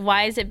 Right, Like,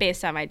 why is it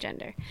based on my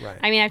gender? Right.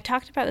 I mean, I've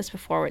talked about this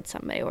before with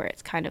somebody where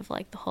it's kind of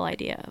like the whole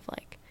idea of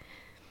like,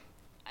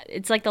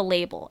 it's like the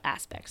label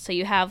aspect. So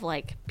you have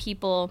like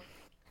people,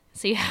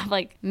 so you have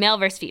like male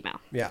versus female.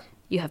 Yeah.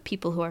 You have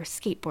people who are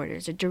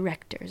skateboarders or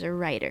directors or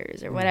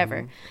writers or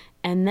whatever.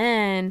 And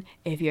then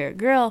if you're a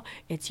girl,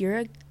 you're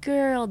a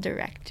girl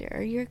director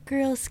or you're a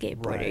girl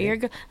skateboarder. Right. You're a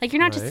girl, like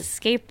you're not Right. just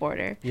a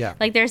skateboarder. Yeah.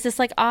 Like there's this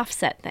like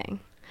offset thing.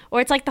 Or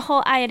it's like the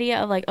whole idea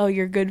of like, oh,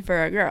 you're good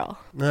for a girl.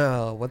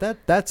 No, well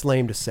that's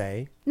lame to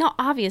say. No,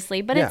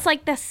 obviously, but Yeah. it's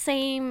like the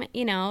same,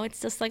 you know, it's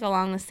just like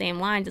along the same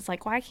lines. It's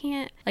like, why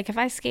can't, like if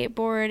I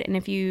skateboard and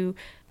if you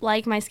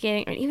like my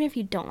skating, or even if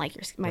you don't like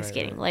my Right,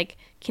 skating, right. like,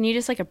 can you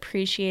just like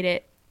appreciate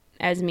it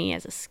as me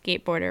as a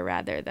skateboarder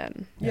rather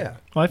than, Yeah.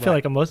 Well, I feel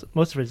Right. like most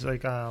of it's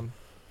like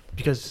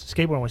because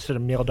skateboarding was sort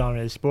of male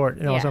dominated sport,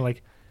 and all of a Yeah. sudden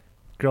like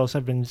girls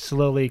have been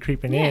slowly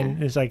creeping Yeah.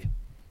 in. It's like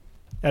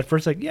at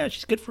first like, yeah,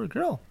 she's good for a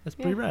girl. That's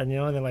pretty rad, you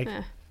know. And then like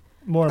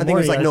more and I think more,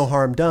 it was like no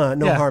harm done,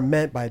 no harm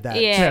meant by that.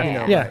 Yeah. You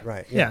know, Yeah.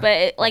 Right. Yeah.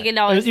 But it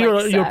always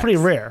you're pretty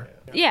rare.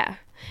 Yeah.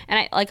 And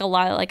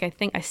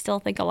I still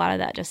think a lot of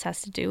that just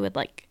has to do with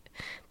like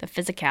the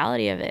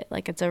physicality of it.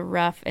 Like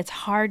it's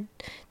hard.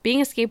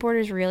 Being a skateboarder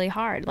is really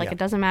hard. Like it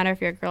doesn't matter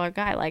if you're a girl or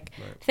guy. Like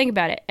think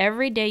about it.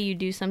 Every day you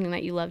do something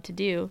that you love to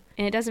do,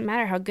 and it doesn't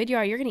matter how good you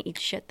are. You're gonna eat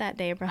shit that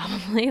day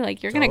probably.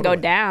 Like you're gonna go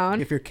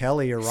down. If you're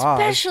Kelly or Ross,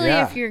 especially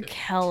if you're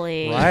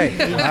Kelly. Right.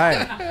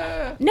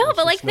 Right. No,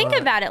 but like think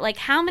about it. Like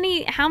how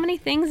many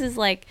things is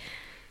like.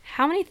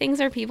 How many things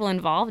are people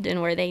involved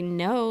in where they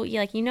know,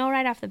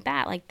 right off the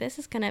bat, like this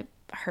is gonna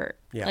hurt.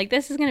 Yeah. Like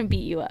this is gonna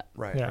beat you up.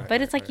 Right. Yeah.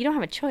 But it's like you don't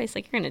have a choice.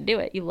 Like you're gonna do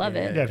it. You love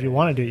it. Yeah. If you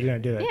want to do it, you're gonna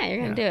do it. Yeah,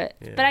 you're gonna do it.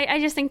 Yeah. But I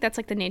just think that's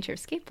like the nature of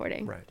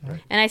skateboarding. Right.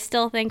 And I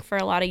still think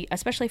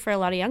especially for a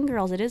lot of young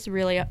girls, it is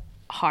really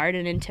hard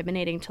and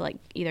intimidating to like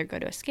either go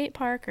to a skate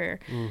park or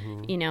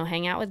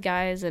hang out with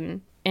guys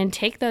and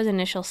take those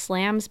initial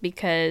slams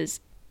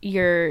because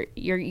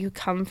you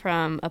come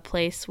from a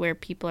place where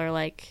people are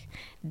like,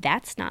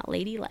 that's not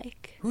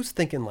ladylike. Who's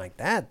thinking like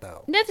that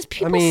though? No, there's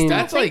people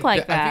still think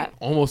like that. I think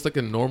almost like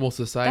a normal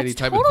society that's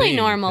type totally of thing.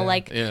 Normal.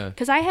 Like,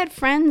 because I had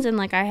friends and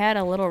like I had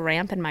a little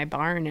ramp in my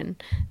barn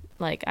and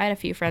like I had a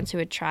few friends who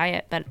would try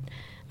it, but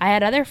I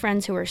had other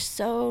friends who were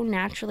so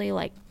naturally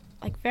like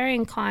very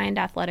inclined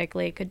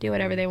athletically, could do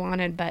whatever they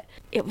wanted, but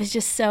it was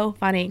just so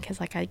funny because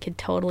like I could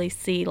totally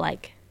see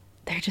like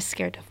they're just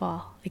scared to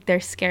fall. Like they're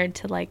scared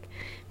to like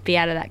be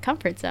out of that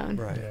comfort zone.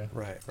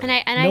 Right.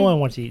 And no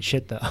one wants to eat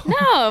shit though.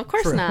 No, of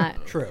course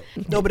not. True.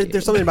 No, but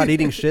there's something about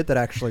eating shit that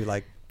actually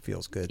like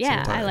feels good.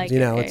 Yeah, sometimes. I like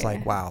it. It's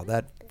like, wow,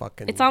 that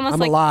fucking. It's almost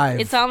I'm like alive.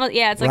 It's almost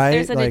it's like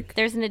right?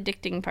 there's an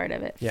addicting part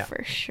of it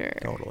for sure.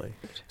 Totally.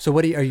 So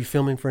are you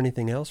filming for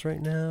anything else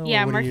right now?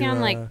 Yeah, I'm working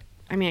on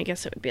I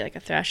guess it would be like a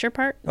Thrasher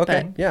part.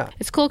 Okay. But yeah.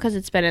 It's cool because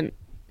it's been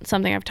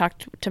something I've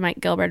talked to Mike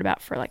Gilbert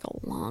about for like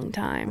a long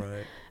time.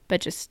 Right.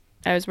 But just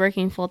I was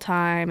working full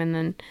time and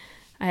then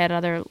I had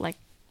other like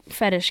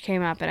fetish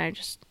came up and I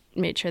just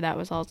made sure that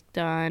was all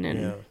done and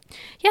I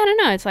don't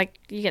know, it's like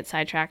you get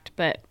sidetracked,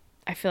 but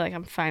I feel like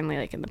I'm finally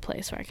like in the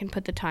place where I can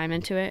put the time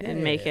into it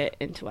and make it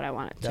into what I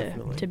want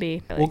it to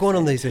be. Well, going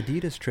on these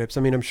Adidas trips,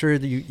 I mean, I'm sure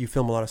that you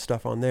film a lot of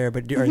stuff on there,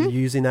 but are you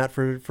using that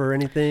for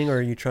anything, or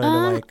are you trying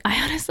to like?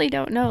 I honestly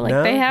don't know.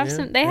 Like they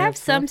have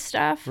some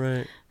stuff,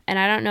 right? And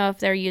I don't know if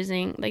they're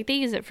using they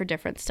use it for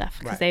different stuff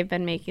because they've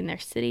been making their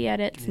city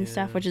edits and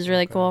stuff, which is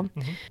really cool.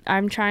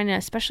 I'm trying to,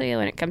 especially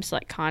when it comes to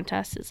like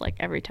contests, it's like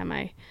every time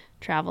I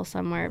travel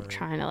somewhere, I'm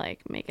trying to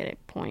like make it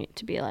a point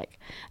to be like,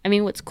 I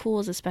mean, what's cool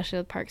is especially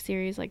with Park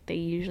Series, like they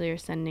usually are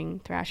sending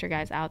Thrasher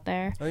guys out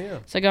there. Oh yeah.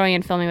 So going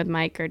and filming with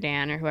Mike or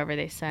Dan or whoever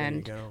they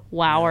send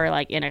while we're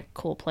like in a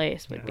cool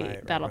place would be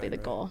that'll be the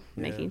goal.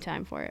 Making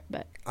time for it.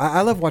 But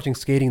I love watching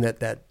skating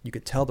that you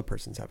could tell the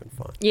person's having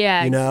fun.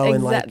 Yeah,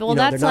 and like well,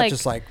 they're that's not like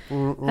just like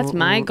that's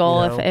my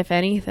goal. If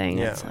anything,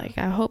 it's like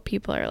I hope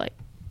people are like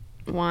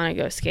want to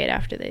go skate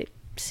after they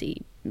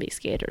see me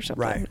skate or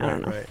something. I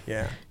don't know. Right,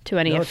 yeah. To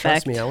any effect.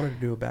 Trust me, I wanted to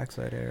do a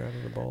backside air out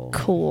of the bowl.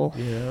 Cool.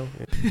 You know?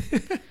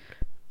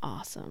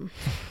 Awesome.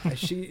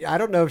 I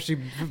don't know if she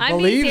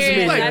believes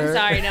me. I'm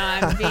sorry, no,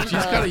 I'm being She's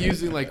kind of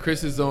using like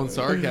Chris's own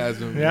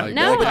sarcasm. Yeah. Like,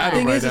 No, the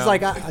thing is now.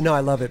 like I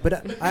love it,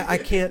 but I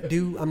can't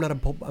do. I'm not a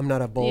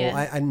bowl.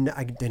 Yeah.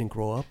 I didn't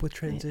grow up with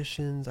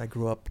transitions. I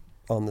grew up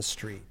on the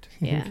street.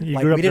 Yeah. You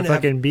Like, grew up we at the didn't have-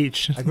 fucking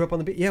beach. I grew up on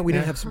the beach. Yeah, we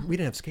didn't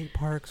have skate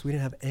parks. We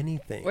didn't have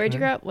anything. Where'd you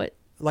grow up? What?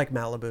 Like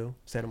Malibu,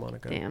 Santa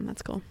Monica. Damn,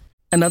 that's cool.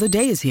 Another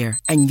day is here,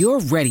 and you're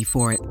ready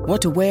for it.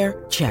 What to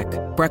wear? Check.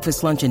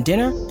 Breakfast, lunch, and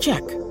dinner?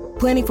 Check.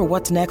 Planning for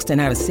what's next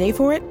and how to save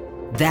for it?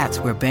 That's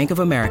where Bank of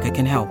America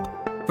can help.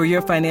 For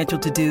your financial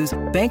to-dos,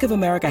 Bank of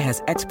America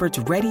has experts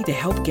ready to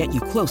help get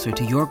you closer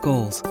to your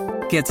goals.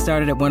 Get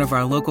started at one of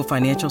our local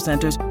financial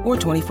centers or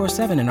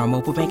 24/7 in our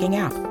mobile banking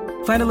app.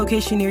 Find a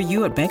location near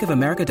you at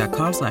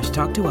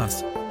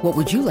bankofamerica.com/talktous. What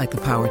would you like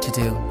the power to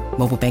do?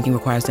 Mobile banking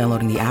requires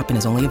downloading the app and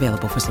is only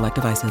available for select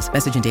devices.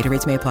 Message and data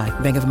rates may apply.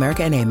 Bank of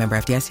America NA, member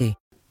FDIC.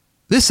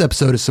 This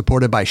episode is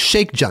supported by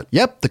Shake Junt.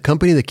 Yep, the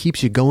company that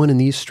keeps you going in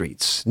these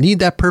streets. Need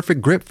that perfect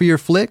grip for your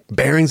flick?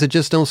 Bearings that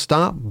just don't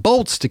stop?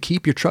 Bolts to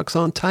keep your trucks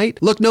on tight?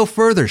 Look no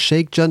further.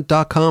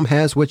 ShakeJunt.com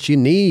has what you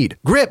need.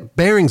 Grip,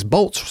 bearings,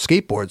 bolts,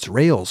 skateboards,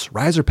 rails,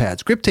 riser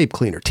pads, grip tape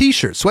cleaner,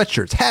 t-shirts,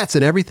 sweatshirts, hats,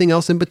 and everything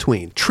else in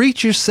between.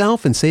 Treat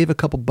yourself and save a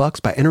couple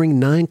bucks by entering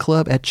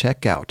 9Club at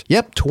checkout.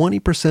 Yep,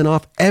 20%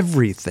 off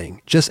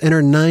everything. Just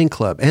enter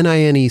 9Club,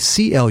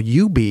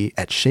 NINECLUB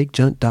at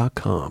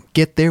ShakeJunt.com.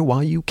 Get there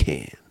while you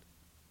can.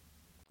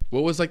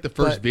 What was like the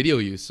first video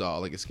you saw,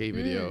 like a skate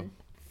video?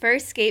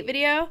 First skate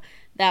video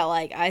that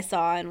like I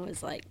saw and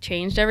was like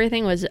changed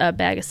everything was a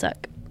Bag of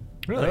Suck.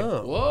 Really?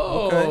 Oh,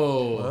 Whoa. okay.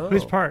 Wow.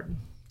 Whose part?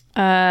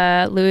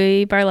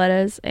 Louis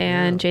Barletta's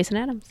and Jason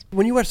Adams.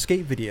 When you watch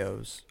skate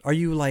videos, do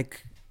you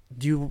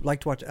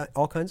like to watch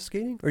all kinds of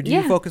skating? Or do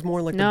you focus more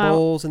on like the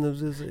bowls and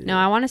those? No,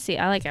 I want to see.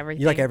 I like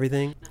everything. You like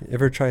everything?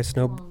 Ever try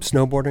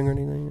snowboarding or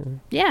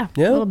anything? Yeah,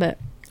 a little bit.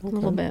 A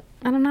little bit.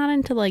 I'm not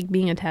into like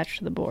being attached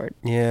to the board.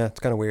 Yeah, it's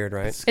kind of weird,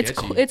 right?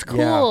 It's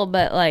cool,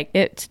 but like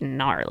it's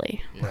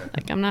gnarly.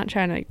 Like I'm not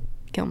trying to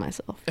kill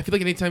myself. I feel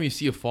like anytime you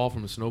see a fall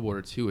from a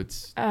snowboarder too,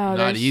 it's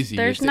not easy.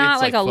 There's not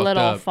it's like a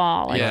little up.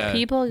 fall. Like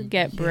people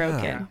get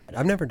broken.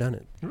 I've never done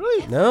it.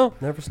 Really? No,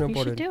 never snowboarded.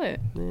 You should do it.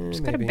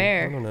 Just go to maybe.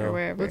 Bear I don't know. or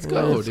wherever. Let's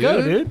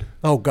go, dude.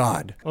 Oh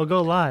God. We'll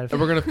go live.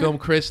 And we're gonna film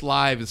Chris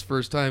live his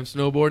first time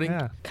snowboarding.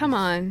 Yeah. Come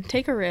on,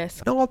 take a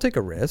risk. No, I'll take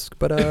a risk,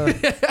 but I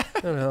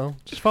don't know.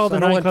 Just follow the I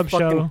don't want nightclub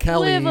fucking show.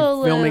 Kelly Live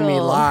a filming me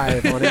little.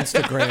 live on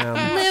Instagram.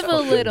 Live a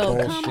Fucking little,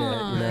 bullshit, come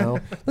on. You know?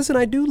 Listen,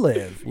 I do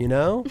live. You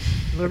know.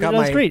 Live down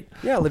the street.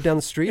 Yeah, I live down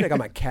the street. I got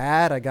my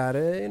cat. I got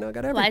it. I got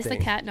everything. Why is the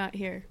cat not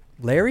here?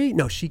 Larry?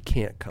 No, she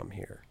can't come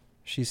here.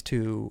 She's a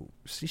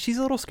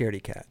little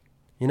scaredy cat.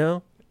 You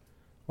know?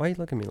 Why are you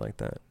looking at me like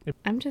that?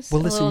 I'm just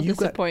Well, a listen, little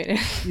disappointed.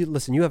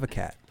 Listen, you have a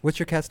cat. What's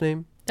your cat's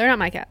name? They're not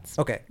my cats.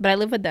 Okay. But I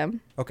live with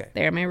them. Okay.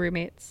 They're my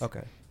roommates.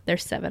 Okay.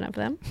 There's 7 of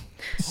them.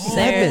 7?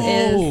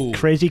 There is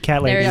Crazy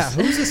cat lady. There's-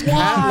 Yeah, who's this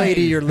cat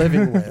lady you're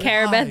living with?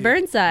 Carabeth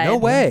Burnside. No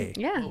way.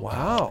 Yeah.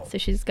 Wow. So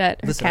she's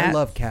got her Listen, cat. I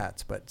love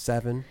cats, but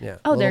 7, yeah.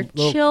 Oh, they're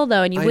chill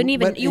though, and you I- wouldn't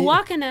even. but You it-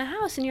 walk in a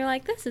house and you're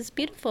like, "This is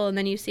beautiful," and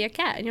then you see a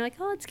cat and you're like,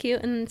 "Oh, it's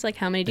cute," and it's like,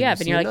 "How many do you have?"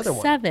 And you're like,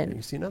 7.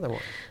 You see another one.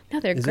 No,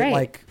 they're Is great. it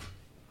like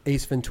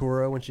Ace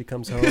Ventura when she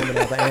comes home and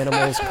all the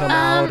animals come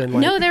out and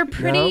like? no, they're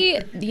pretty.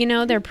 You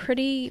know, they're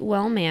pretty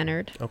well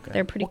mannered. Okay.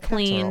 They're pretty Well, cats are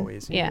clean.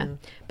 always, yeah. yeah.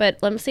 But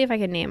let me see if I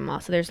can name them all.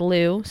 So there's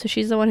Lou. So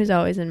she's the one who's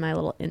always in my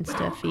little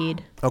Insta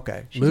feed.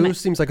 Okay. She's Lou my-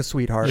 seems like a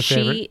sweetheart. Your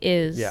favorite? She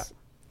is Yeah.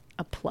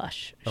 a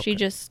plush. Okay. She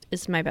just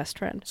is my best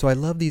friend. So I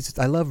love these.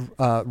 I love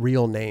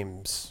real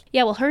names.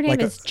 Yeah. Well, her name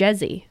Like is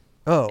Jezzy,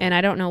 Oh. and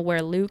I don't know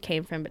where Lou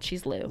came from, but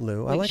she's Lou.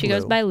 Lou. I like she Lou.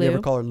 goes by Lou. You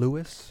ever call her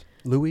Louis?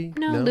 Louis?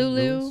 No,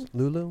 Lulu. Louis?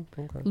 Lulu?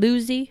 Okay.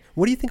 Lucy.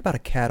 What do you think about a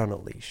cat on a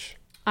leash?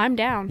 I'm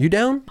down. You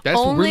down? That's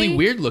Only- really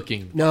weird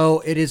looking.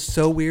 No, it is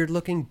so weird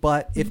looking,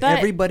 but if But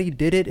everybody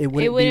did it, it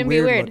wouldn't, wouldn't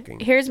be weird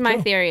looking. Here's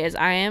my theory: is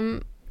I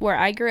am where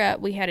I grew up.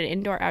 We had an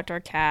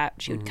indoor-outdoor cat.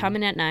 She would come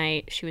in at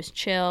night. She was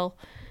chill,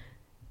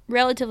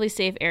 relatively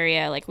safe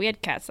area. Like we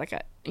had cats that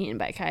got eaten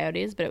by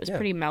coyotes, but it was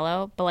pretty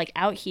mellow. But like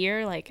out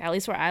here, like at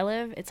least where I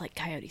live, it's like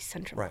coyote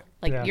central. Right.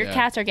 Like Yeah. your Yeah,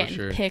 cats are for getting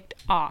sure. picked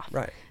off.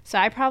 Right. So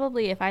I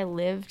probably, if I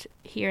lived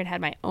here and had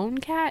my own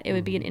cat, it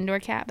would be an indoor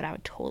cat, but I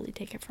would totally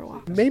take it for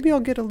walks. Maybe I'll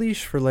get a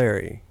leash for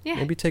Larry. Yeah.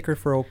 Maybe take her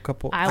for a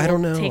couple. I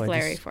don't will know. take I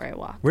Larry just- for a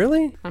walk.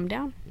 Really? I'm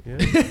down. Yeah.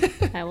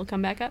 I will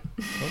come back up.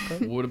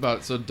 Okay. What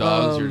about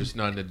dogs? You're just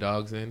not into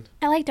dogs then?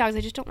 I like dogs.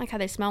 I just don't like how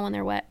they smell when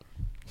they're wet.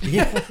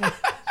 Yeah.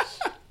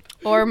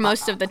 Or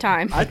most of the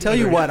time. I tell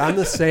you what, I'm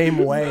the same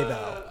way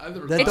though.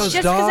 That It's those just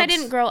because I dogs-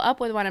 didn't grow up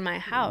with one in my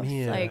house.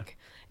 Yeah. Like,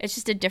 it's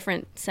just a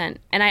different scent.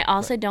 And I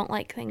also don't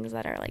like things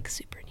that are like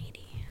super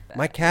needy.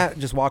 My cat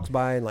just walks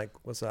by and like,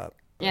 "What's up?"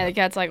 Yeah, the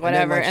cat's like then,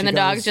 whatever, like, and she the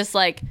dog's goes- just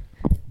like,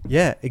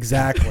 Yeah,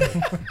 exactly.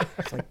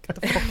 It's like,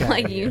 get the fuck outta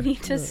like here. you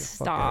need to Get the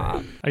fuck outta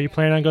stop. here. Are you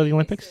planning on going to the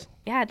Olympics?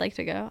 Yeah, I'd like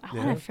to go. I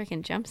want a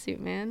freaking jumpsuit,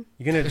 man.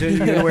 You gonna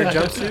wear a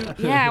jumpsuit?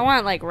 Yeah, I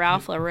want like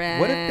Ralph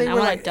Lauren. What if they I were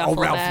want like, a duffel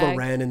Ralph bag.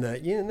 Lauren and the?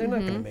 They're not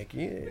gonna make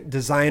you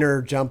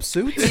designer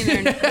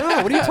jumpsuits.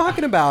 No, what are you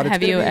talking about? It's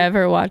Have gonna you be-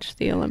 ever watched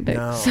the Olympics?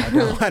 No, I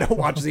don't. I don't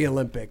watch the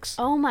Olympics.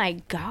 Oh my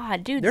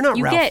god, dude! They're not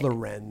you Ralph get,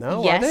 Lauren,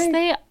 though. Yes, are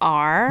they?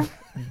 are.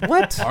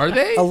 What Are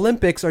they?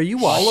 Olympics are you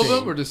watching? All of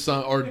them, or just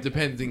some, or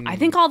depending? I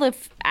think all the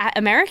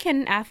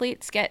American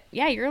athletes get,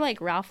 yeah, you're like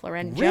Ralph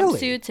Lauren Really?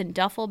 jumpsuits and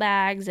duffel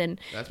bags, and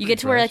That's you pretty get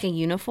to wear fresh. like a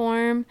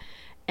uniform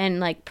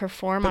and like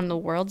perform on the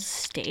world's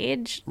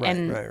stage. Right,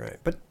 and right.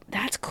 But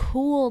that's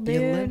cool, the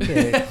dude.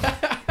 Olympics.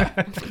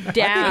 That's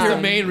Down.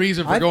 the main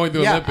reason for going to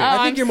the Olympics. I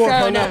Oh, think I'm you're more so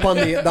hung down. up on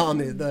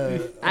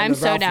the I'm the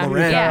so Ralph down.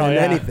 Lauren Yeah. than Oh, yeah.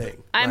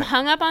 anything. I'm Right.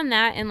 hung up on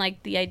that and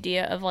like the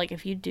idea of like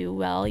if you do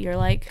well, you're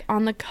like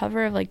on the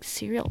cover of like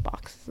cereal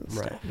boxes and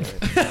stuff.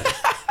 Right.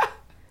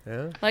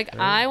 Yeah. Like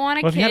I want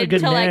a Well, if you had a kid good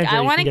to like manager, I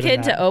you want can a get kid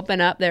in to that.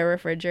 open up their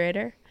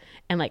refrigerator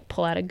and like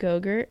pull out a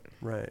Go-Gurt.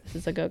 Right. This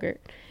is a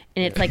Go-Gurt.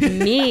 And it's like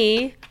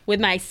me with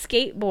my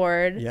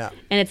skateboard. Yeah.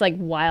 And it's like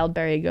wild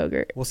berry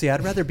Go-Gurt. Well, see,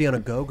 I'd rather be on a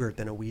Go-Gurt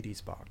than a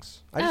Wheaties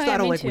box. I yeah,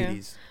 don't me like too.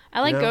 Wheaties.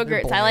 I like You know, they're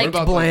Go-Gurts. I bland. like What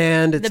about It's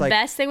bland. It's the like,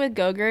 best thing with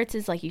Go-Gurts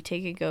is like you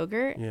take a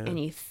Go-Gurt Yeah. and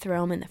you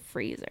throw them in the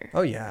freezer.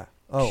 oh yeah.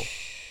 Oh,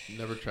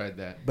 Never tried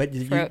that. but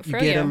you get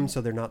Froyo. them so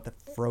they're not the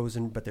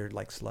frozen, but they're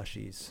like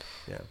slushies.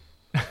 Yeah.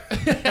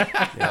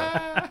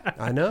 Yeah.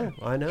 I know.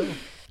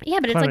 Yeah,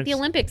 but it's like the Clements.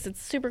 Olympics.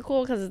 It's super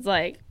cool because it's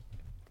like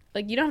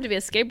you don't have to be a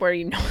skateboarder.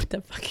 You know what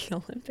the fucking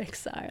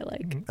Olympics are.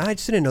 Like, I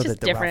just didn't know Just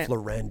that the Ralph different.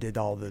 Lauren did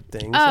all the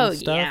things. oh and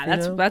stuff, yeah, you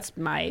know? that's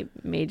my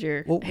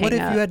major. Well, what if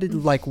hang-up. you had to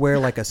like wear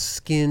like a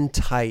skin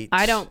tight?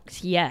 I don't.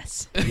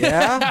 Yes.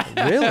 Yeah,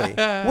 really.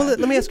 Well, let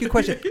me ask you a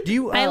question. Do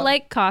you? I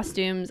like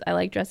costumes. I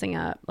like dressing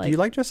up. Like, Do you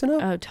like dressing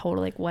up? Oh,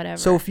 totally. Like whatever.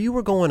 So if you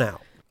were going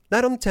out,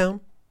 not on the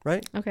town,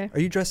 right? okay. Are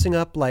you dressing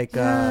up like?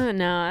 No, I'm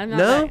not.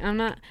 no? I'm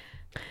not.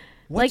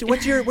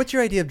 What's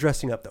your idea of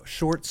dressing up though?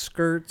 Short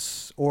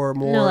skirts or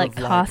more? No, like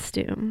of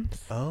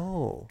costumes.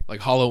 Oh,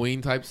 Like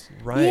Halloween types.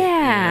 right.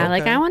 Yeah, Okay.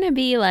 like I want to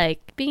be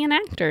like being an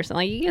actor or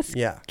something. Like you just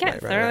Yeah,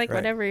 get right, like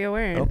whatever you're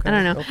wearing. Okay, I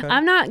don't know. okay.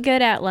 I'm not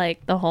good at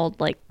like the whole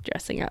like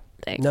dressing up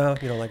thing. No,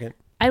 you don't like it.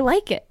 I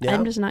like it. Yeah?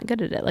 I'm just not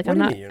good at it. Like What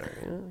I'm do you not.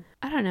 mean you're not?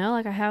 I don't know.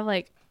 Like I have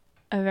like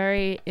a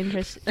very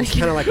interesting. It's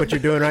kind of like what you're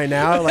doing right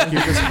now. Like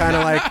you're just kind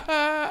of like,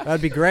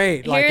 that'd be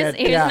great. Like Here's my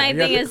you're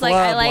thing at the is like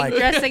I club, like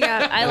dressing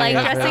up. I like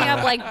Yeah. dressing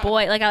up like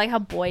boy. Like I like how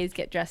boys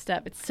get dressed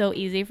up. It's so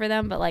easy for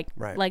them. But like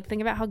Right. like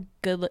think about how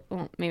good.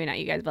 Well, maybe not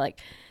you guys, but like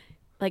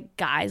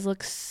guys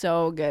look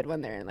so good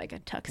when they're in like a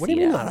tuxedo. What do you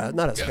mean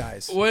not us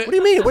guys? What? What do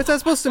you mean? What's that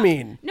supposed to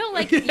mean? No,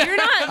 like you're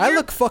not. I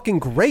look fucking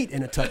great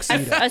in a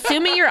tuxedo.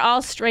 Assuming you're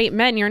all straight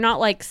men, you're not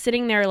like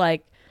sitting there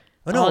like,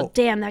 Oh, no. oh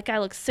damn, that guy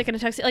looks sick in a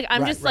tuxedo. Like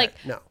I'm Right, just right,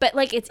 like, no. but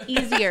like it's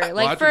easier.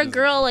 Like for a Logic is-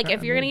 girl, like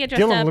if you're gonna get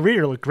dressed Dylan up,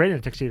 Reader looked great in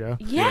a tuxedo.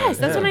 yes,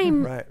 that's what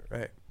I'm. Right.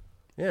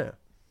 Yeah.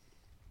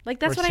 Like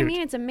that's Or what I suit.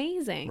 mean. It's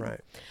amazing. Right.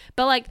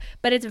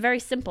 But it's very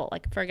simple.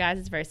 Like for guys,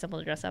 it's very simple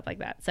to dress up like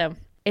that. So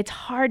it's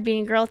hard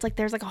being a girl. It's like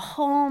there's like a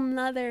whole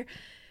nother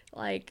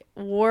like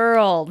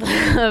world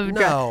of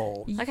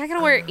No. Like I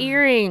gotta wear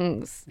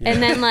earrings,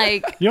 and then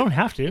like You don't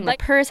have to. like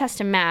purse has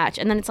to match,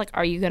 and then it's like,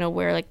 are you gonna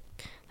wear like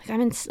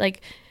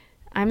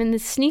I'm in the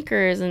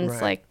sneakers, and it's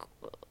Right. like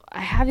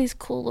I have these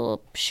cool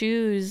little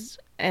shoes,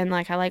 and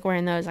like I like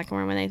wearing those. I can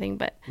wear them with anything,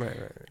 but Right.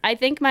 I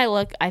think my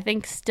look, I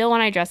think still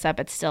when I dress up,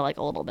 it's still like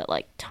a little bit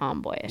like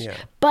tomboyish. Yeah.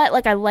 But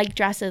like I like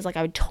dresses, like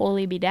I would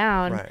totally be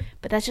down. Right.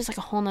 But that's just like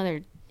a whole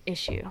nother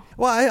issue.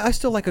 Well, I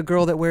still like a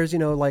girl that wears,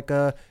 like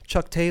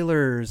Chuck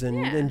Taylors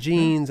and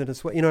jeans and a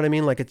sweat. You know what I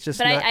mean? Like it's just.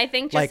 But not, I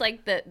think just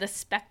like the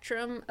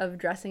spectrum of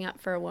dressing up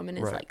for a woman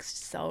is Right. like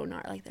so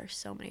not like there's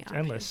so many options.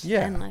 endless.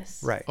 Yeah.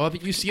 Endless. Right. Well, I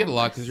think you see it a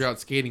lot because you're out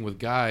skating with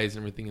guys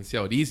and everything, and see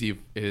how easy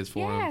it is for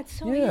Yeah, them. it's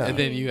so Yeah. easy. And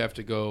then you have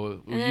to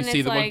go. And You then see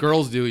it's what like-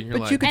 girls do, and you're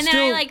But like, you could And then I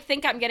still- like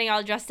think I'm getting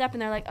all dressed up,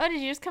 and they're like, "Oh,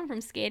 did you just come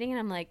from skating?" And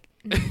I'm like,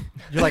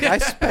 You're like I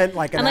spent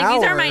like an I'm like, hour.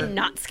 these are my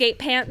not skate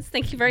pants.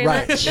 Thank you very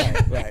Right, much.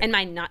 right. And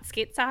my not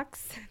skate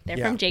socks. They're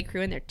Yeah. from J.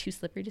 Crew, and they're too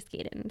slippery to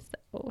skate in.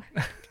 So.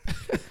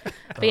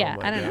 But yeah,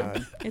 my I don't know.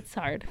 God. It's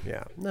hard.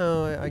 Yeah.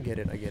 No, I get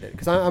it.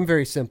 Because I'm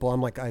very simple.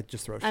 I'm like, I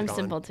just throw shit on. I'm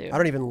simple, too. I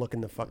don't even look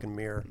in the fucking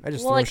mirror. I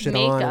just Well, throw like shit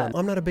on. makeup.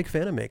 I'm not a big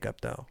fan of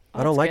makeup, though.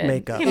 I Oh, don't that's like good.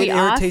 makeup. It It can be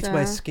irritates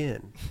my awesome.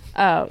 skin.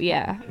 Oh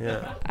yeah.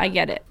 Yeah. I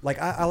get it. Like,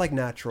 I like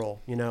natural,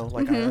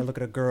 Like, I look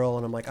at a girl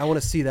and I'm like, I want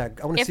to see that.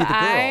 I want to If see the girl.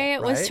 I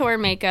was right? to wear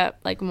makeup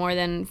like more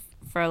than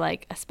for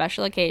like a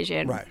special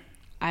occasion, Right.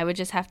 I would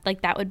just have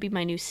like that would be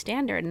my new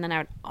standard, and then I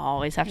would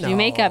always have to do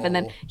makeup, and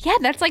then No. yeah,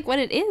 that's like what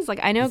it is. Like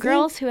I know You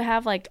girls who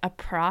have like a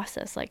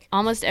process, like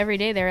almost every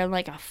day they're in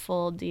like a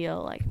full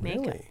deal like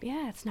makeup. Really?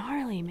 Yeah, it's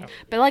gnarly, man.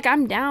 But like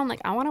I'm down.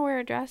 Like I want to wear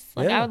a dress.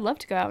 Like Yeah. I would love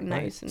to go out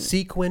nice and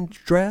Sequin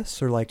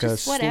dress or like a,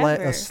 Just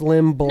whatever. a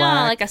slim black.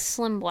 no, like a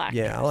slim black.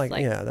 Yeah, I dress.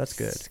 like yeah, that's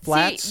good. See,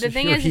 Flats. the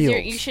thing or is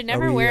heels? you should Are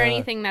never we, wear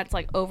anything that's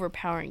like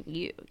overpowering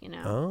you.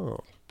 Oh,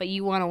 But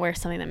you want to wear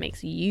something that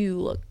makes you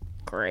look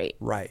great.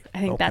 right. I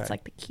think that's Okay.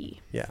 like the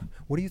key. Yeah.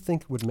 What do you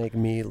think would make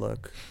me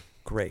look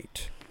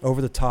great?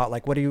 Over the top?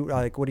 Like, what do you,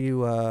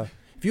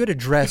 if you had to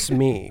dress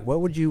me, what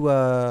would you,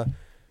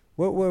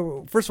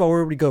 first of all, where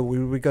would we go?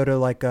 Would we go to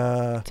like,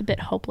 It's a bit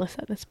hopeless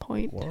at this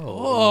point.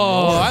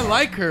 oh, I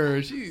like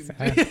her. She's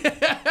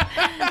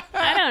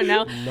I don't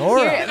know.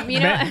 Nora. Here, you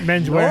know,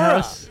 Men's Nora.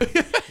 Warehouse.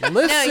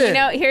 listen.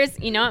 no,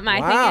 you know what my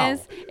Wow. thing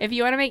is? If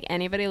you want to make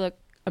anybody look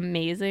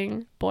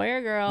amazing, boy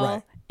or girl,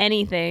 Right.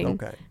 anything,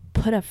 Okay.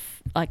 put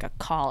like a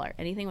collar,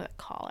 anything with a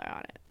collar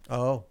on it.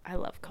 Oh, I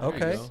love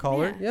collars. okay.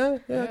 Collar. Yeah,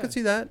 I could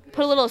see that.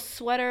 Put a little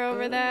sweater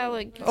over that,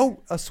 like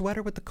Oh, a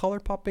sweater with the collar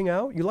popping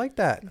out? You like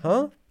that,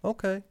 huh?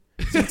 Okay.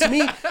 See,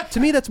 to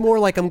me, that's more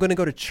like I'm going to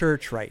go to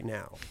church right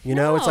now.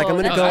 It's like I'm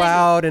going to No, go that's-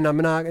 out and I'm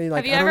not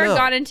like. have you I don't ever know.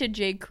 gone into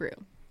J. Crew?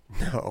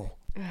 No.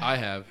 I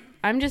have.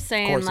 I'm just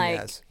saying, course he like,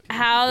 has.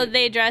 how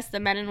they dress the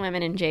men and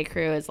women in J.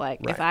 Crew is like,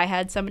 Right. if I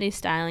had somebody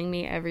styling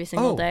me every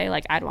single Oh. day,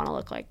 like, I'd want to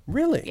look like,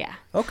 Really? yeah.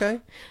 Okay.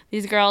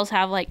 These girls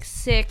have, like,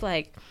 sick,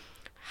 like,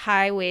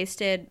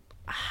 high-waisted,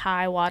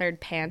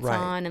 high-watered pants Right.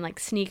 on and, like,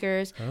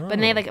 sneakers. But then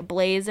they have, like, a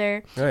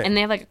blazer. Right. And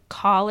they have, like, a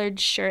collared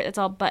shirt that's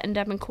all buttoned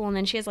up and cool. And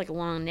then she has, like,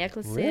 long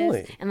necklaces.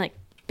 Really? And, like,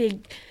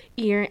 big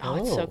earrings. Oh,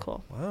 it's so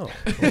cool. Wow.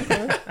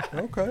 Okay.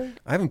 Okay.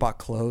 I haven't bought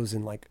clothes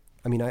in like.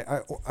 I mean,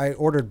 I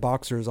ordered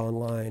boxers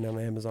online on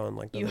Amazon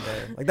like the other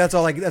day. Like that's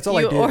all I You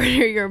did. order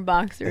your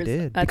boxers. I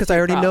did That's because your I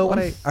already know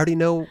problem. I already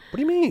know. What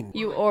do you mean?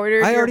 You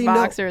ordered I your already know-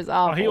 boxers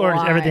off. Oh, he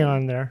orders everything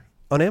on there.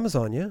 On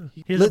Amazon, yeah.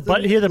 He has a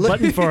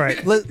button for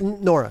it.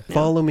 Nora,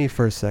 follow me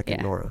for a second,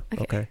 Yeah. Nora.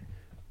 Okay. Okay.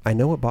 I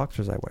know what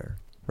boxers I wear,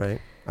 right?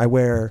 I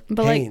wear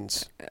But, like,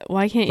 Hanes.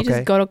 Why can't you Okay.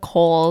 just go to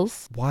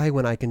Kohl's? Why,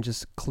 when I can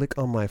just click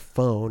on my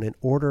phone and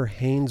order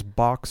Hanes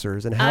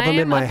boxers and have I them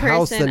in am my a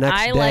house the person,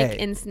 next I day? like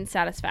instant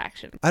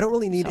satisfaction. I don't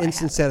really need So I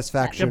instant have it. Yeah,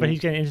 satisfaction. but he's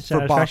getting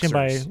instant for satisfaction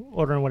by boxers.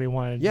 ordering what he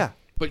wanted. Yeah.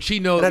 But she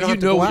knows. And I don't You have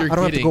to know go what out. you're I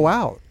don't have to getting. go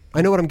out.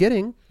 I know what I'm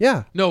getting.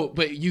 Yeah. No,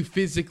 but you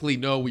physically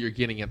know what you're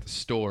getting at the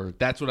store.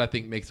 That's what I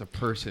think makes a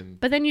person.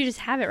 But then you just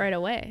have it right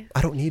away.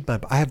 I don't need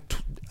I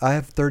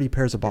have 30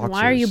 pairs of boxers.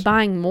 Why are you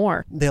buying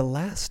more? The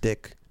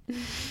elastic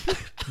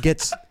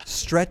gets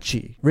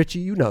stretchy. Richie,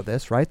 you know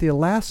this, right? The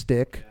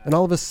elastic, and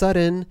all of a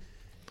sudden,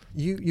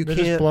 you They're can't.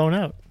 just blown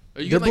out.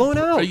 They're blown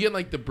out. Are you getting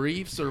like the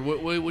briefs or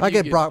what do I you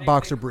get get?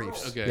 boxer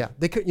briefs. Okay. Yeah.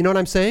 You know what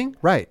I'm saying?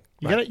 Right.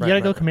 You Right, gotta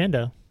right, go right.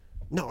 commando.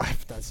 No,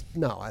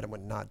 I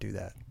would not do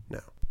that. No.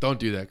 Don't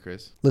do that,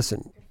 Chris.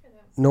 Listen,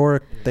 Nora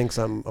thinks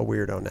I'm a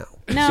weirdo now.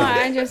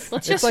 No, So-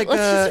 let's just like,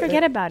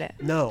 forget about it.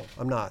 No,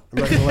 I'm not. I'm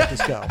not going to let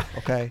this go,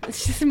 okay?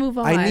 Let's just move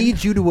on. I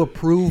need you to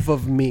approve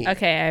of me.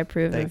 Okay, I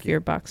approve Thank of you. your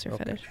boxer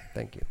Okay, fetish.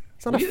 thank you.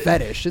 It's not a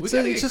fetish. We It's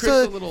gotta get just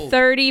Chris a... little.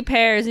 30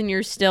 pairs and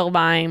you're still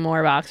buying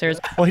more boxers.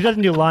 Well, he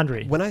doesn't do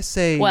laundry. When I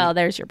say... Well,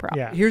 there's your problem.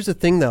 Yeah. Here's the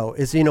thing, though,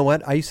 is you know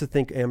what? I used to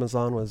think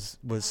Amazon was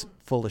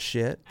full of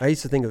shit. I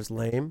used to think it was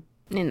lame.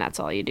 And that's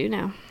all you do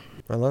now.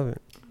 I love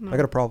it. I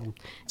got a problem.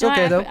 It's No,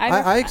 okay, though. I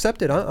I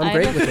accept it. I'm I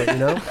great have with it, you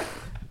know?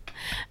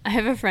 I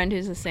have a friend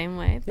who's the same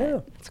way. But Yeah.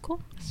 It's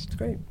cool. It's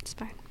great. It's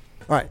fine.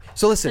 All right.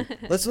 So listen,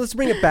 let's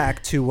bring it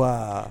back to...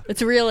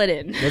 Let's reel it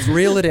in. let's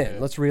reel it in.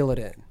 Let's reel it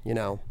in, you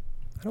know?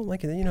 I don't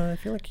like it. You know, I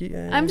feel like...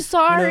 I'm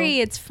sorry. You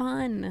know, It's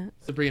fun.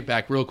 To bring it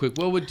back real quick,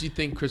 what would you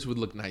think Chris would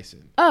look nice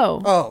in?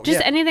 Oh, just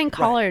yeah. anything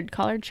collared.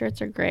 Collared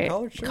shirts are great.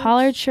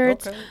 Collared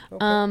shirts? shirts.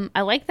 Okay.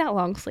 I like that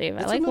long sleeve.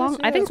 It's I like a nice- long. yeah,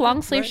 I think it's long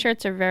good, sleeve right.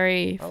 shirts are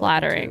very I like 'em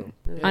flattering too.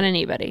 Yeah. on I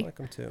anybody. like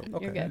them too.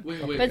 Okay. You're good. Wait,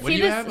 But what see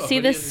do you have? this. A See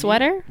hoodie this underneath?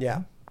 sweater?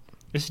 Yeah.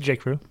 This is J.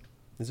 Crew.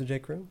 Is it J.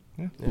 Crew?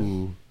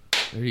 Ooh,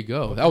 there you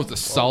go. That was a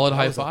solid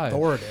high five.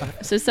 Authoritative.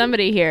 So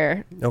somebody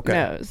here Okay.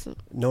 knows.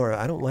 Nora,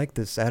 I don't like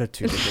this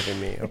attitude you're giving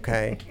me,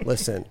 okay?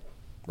 Listen,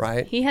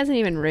 right? He hasn't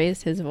even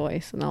raised his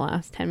voice in the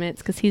last 10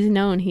 minutes because he's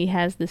known he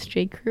has this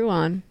J. Crew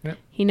on. Yep.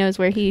 He knows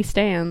where he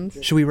stands.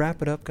 Should we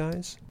wrap it up,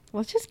 guys?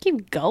 Let's just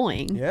keep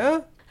going.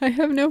 Yeah? I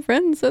have no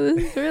friends, so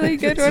this is really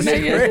good when I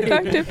get to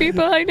talk to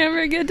people. I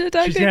never get to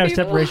talk She's to gonna have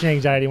people. separation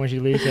anxiety when she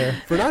leaves here.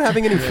 For not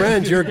having any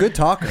friends, you're a good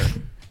talker.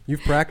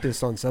 You've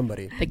practiced on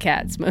somebody. The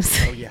cats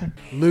mostly. Oh, yeah.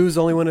 Lou's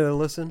the only one to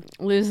listen?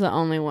 Lou's the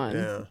only one.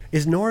 Yeah.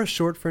 Is Nora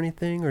short for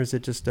anything, or is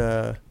it just...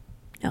 No.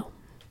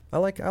 I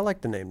like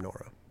the name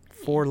Nora.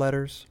 4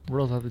 letters.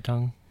 Rolls off the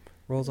tongue.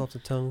 Rolls off the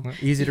tongue.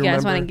 Easy to You guys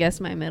remember. want to guess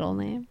my middle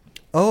name?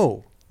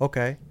 Oh,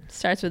 okay.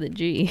 Starts with a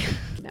G.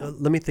 No.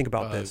 Let me think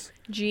about this.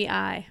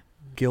 G-I.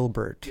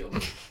 Gilbert.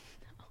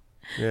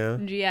 Yeah.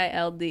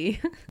 G-I-L-D.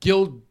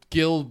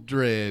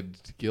 Gildred.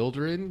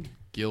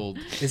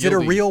 Is it a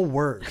real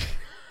word?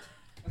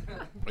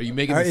 Are you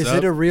making this Is up?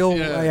 it a real...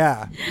 Yeah.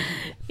 Yeah.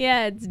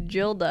 Yeah, it's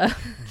Gilda.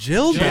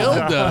 Gilda.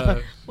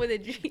 Gilda. With a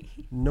G.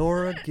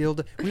 Nora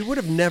Gilda. We would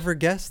have never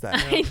guessed that.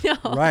 I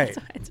know. Right. That's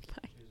why it's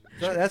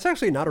funny. That's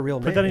actually not a real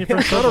name. that in your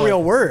It's first not a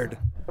real word.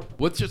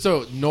 What's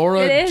your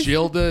Nora It is.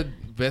 Gilda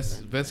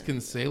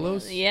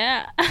Vasconcellos?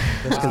 Yeah.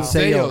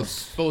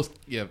 Vasconcellos. Both.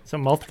 Yeah. It's a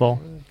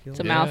mouthful. It's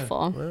a Yeah.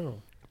 mouthful. Wow.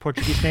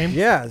 Portuguese name?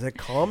 Yeah, is it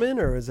common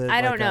or is it?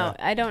 I don't like know.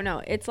 I don't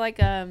know. It's like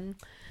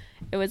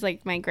it was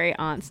like my great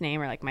aunt's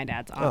name or like my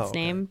dad's aunt's okay.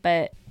 name,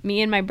 but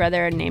me and my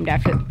brother are named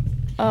after.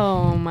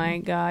 Oh my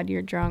God,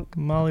 you're drunk.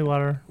 Molly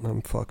water.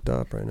 I'm fucked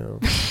up right now.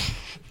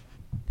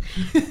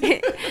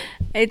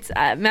 It's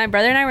my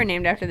brother and I were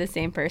named after the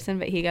same person,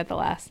 but he got the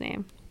last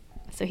name,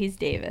 so he's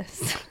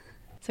Davis.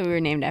 So we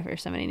were named after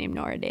somebody named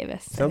Nora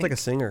Davis. Sounds like a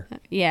singer.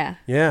 Yeah.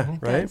 Yeah,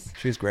 right. does.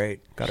 She's great.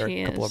 Got her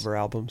She a couple is. of her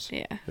albums.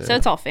 Yeah. So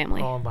it's all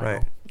family. All in vinyl.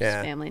 Right.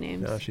 Yeah. Family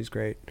names. No, she's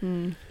great.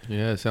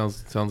 Yeah.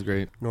 Sounds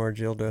great. Nora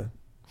Gilda.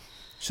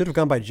 Should have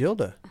gone by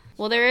Gilda.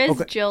 Well, there is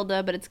Okay.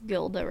 Gilda, but it's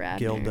Gilda Radner.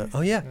 Gilda.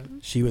 Oh yeah,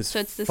 she was So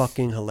it's this-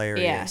 fucking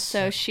hilarious. Yeah.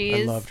 So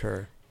she's. I loved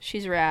her.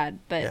 She's rad,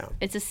 but Yeah.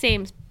 it's the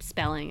same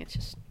spelling. It's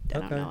just I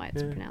don't know why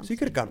it's yeah. pronounced. So you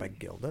could have gone by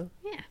Gilda.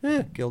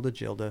 Yeah. Gilda,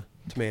 Gilda,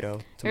 tomato.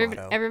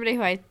 Everybody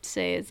who I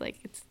say is like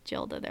it's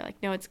Gilda. They're like,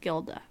 no, it's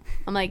Gilda.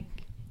 I'm like,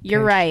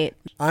 you're right.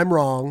 I'm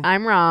wrong.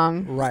 I'm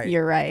wrong. Right.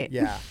 You're right.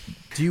 Yeah.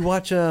 Do you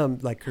watch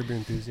like Curb Your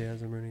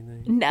Enthusiasm or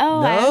anything? No,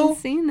 I No? haven't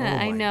seen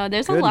that. Oh I my know.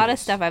 There's a lot of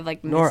goodness. stuff I've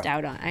like missed Nora,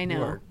 out on. I You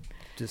know. are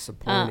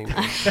disappointing. me.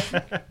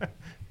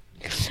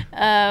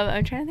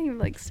 I'm trying to think of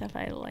like stuff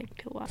I like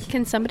to watch.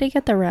 Can somebody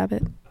get the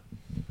rabbit?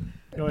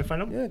 You want me to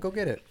find him? Yeah, go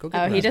get it. Go get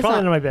Oh, it. he It's doesn't. probably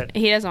under Want, my bed.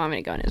 he doesn't want me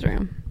to go in his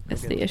room.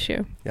 That's the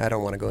issue. Yeah, I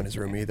don't want to go in his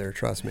room either.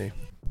 Trust me.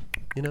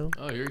 You know.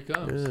 Oh, here he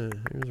comes.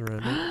 Here's a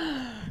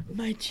rabbit.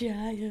 My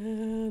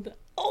child.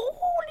 Oh,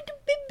 little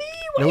baby.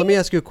 Now let me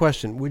ask you a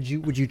question. Would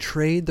you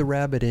trade the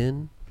rabbit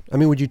in? I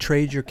mean, would you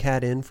trade your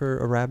cat in for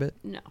a rabbit?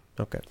 No.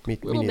 Okay, me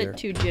A little neither. bit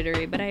too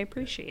jittery, but I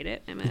appreciate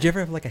it. Did you ever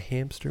have like a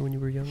hamster when you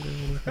were younger or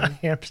anything?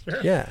 Hamster.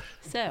 Yeah,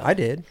 So I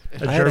did.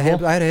 A I had a,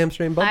 gerbil? I had a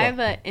hamster named Bubba. I have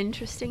an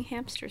interesting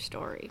hamster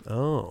story.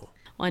 Oh.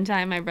 One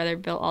time, my brother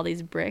built all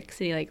these bricks,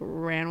 and he like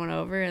ran one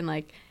over, and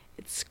like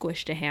it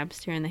squished a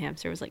hamster, and the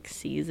hamster was like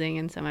seizing,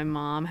 and so my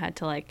mom had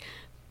to like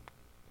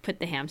put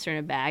the hamster in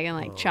a bag and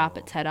like chop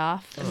its head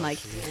off. And like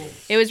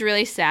it was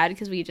really sad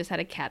because we just had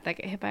a cat that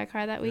got hit by a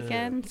car that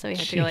weekend, so we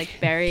had to go like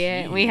bury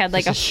it. And we had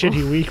like That's a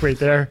shitty week right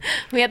there.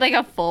 we had like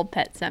a full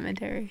pet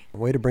cemetery.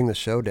 Way to bring the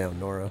show down,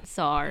 Nora.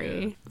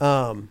 Sorry.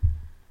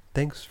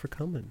 Thanks for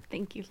coming.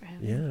 Thank you for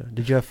having me. Yeah.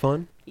 Did you have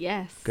fun?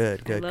 Yes.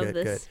 Good. I love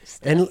this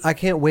stuff. And I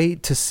can't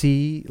wait to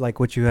see like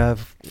what you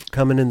have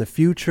coming in the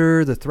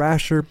future, the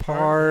Thrasher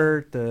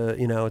part, it's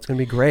going to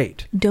be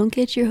great. Don't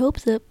get your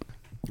hopes up.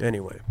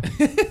 Anyway.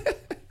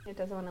 It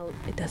doesn't want to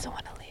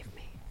leave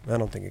me. I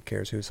don't think it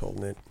cares who's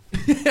holding it.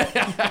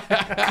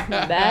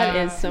 That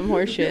is some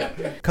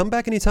horseshit. Come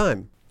back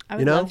anytime. I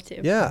would love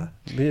to. Yeah.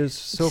 It was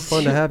so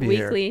fun to have you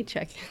here. Weekly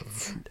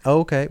check-ins.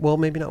 Okay. Well,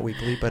 maybe not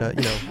weekly, but,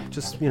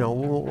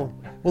 we'll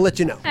let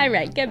you know. All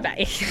right.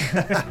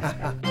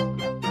 Goodbye.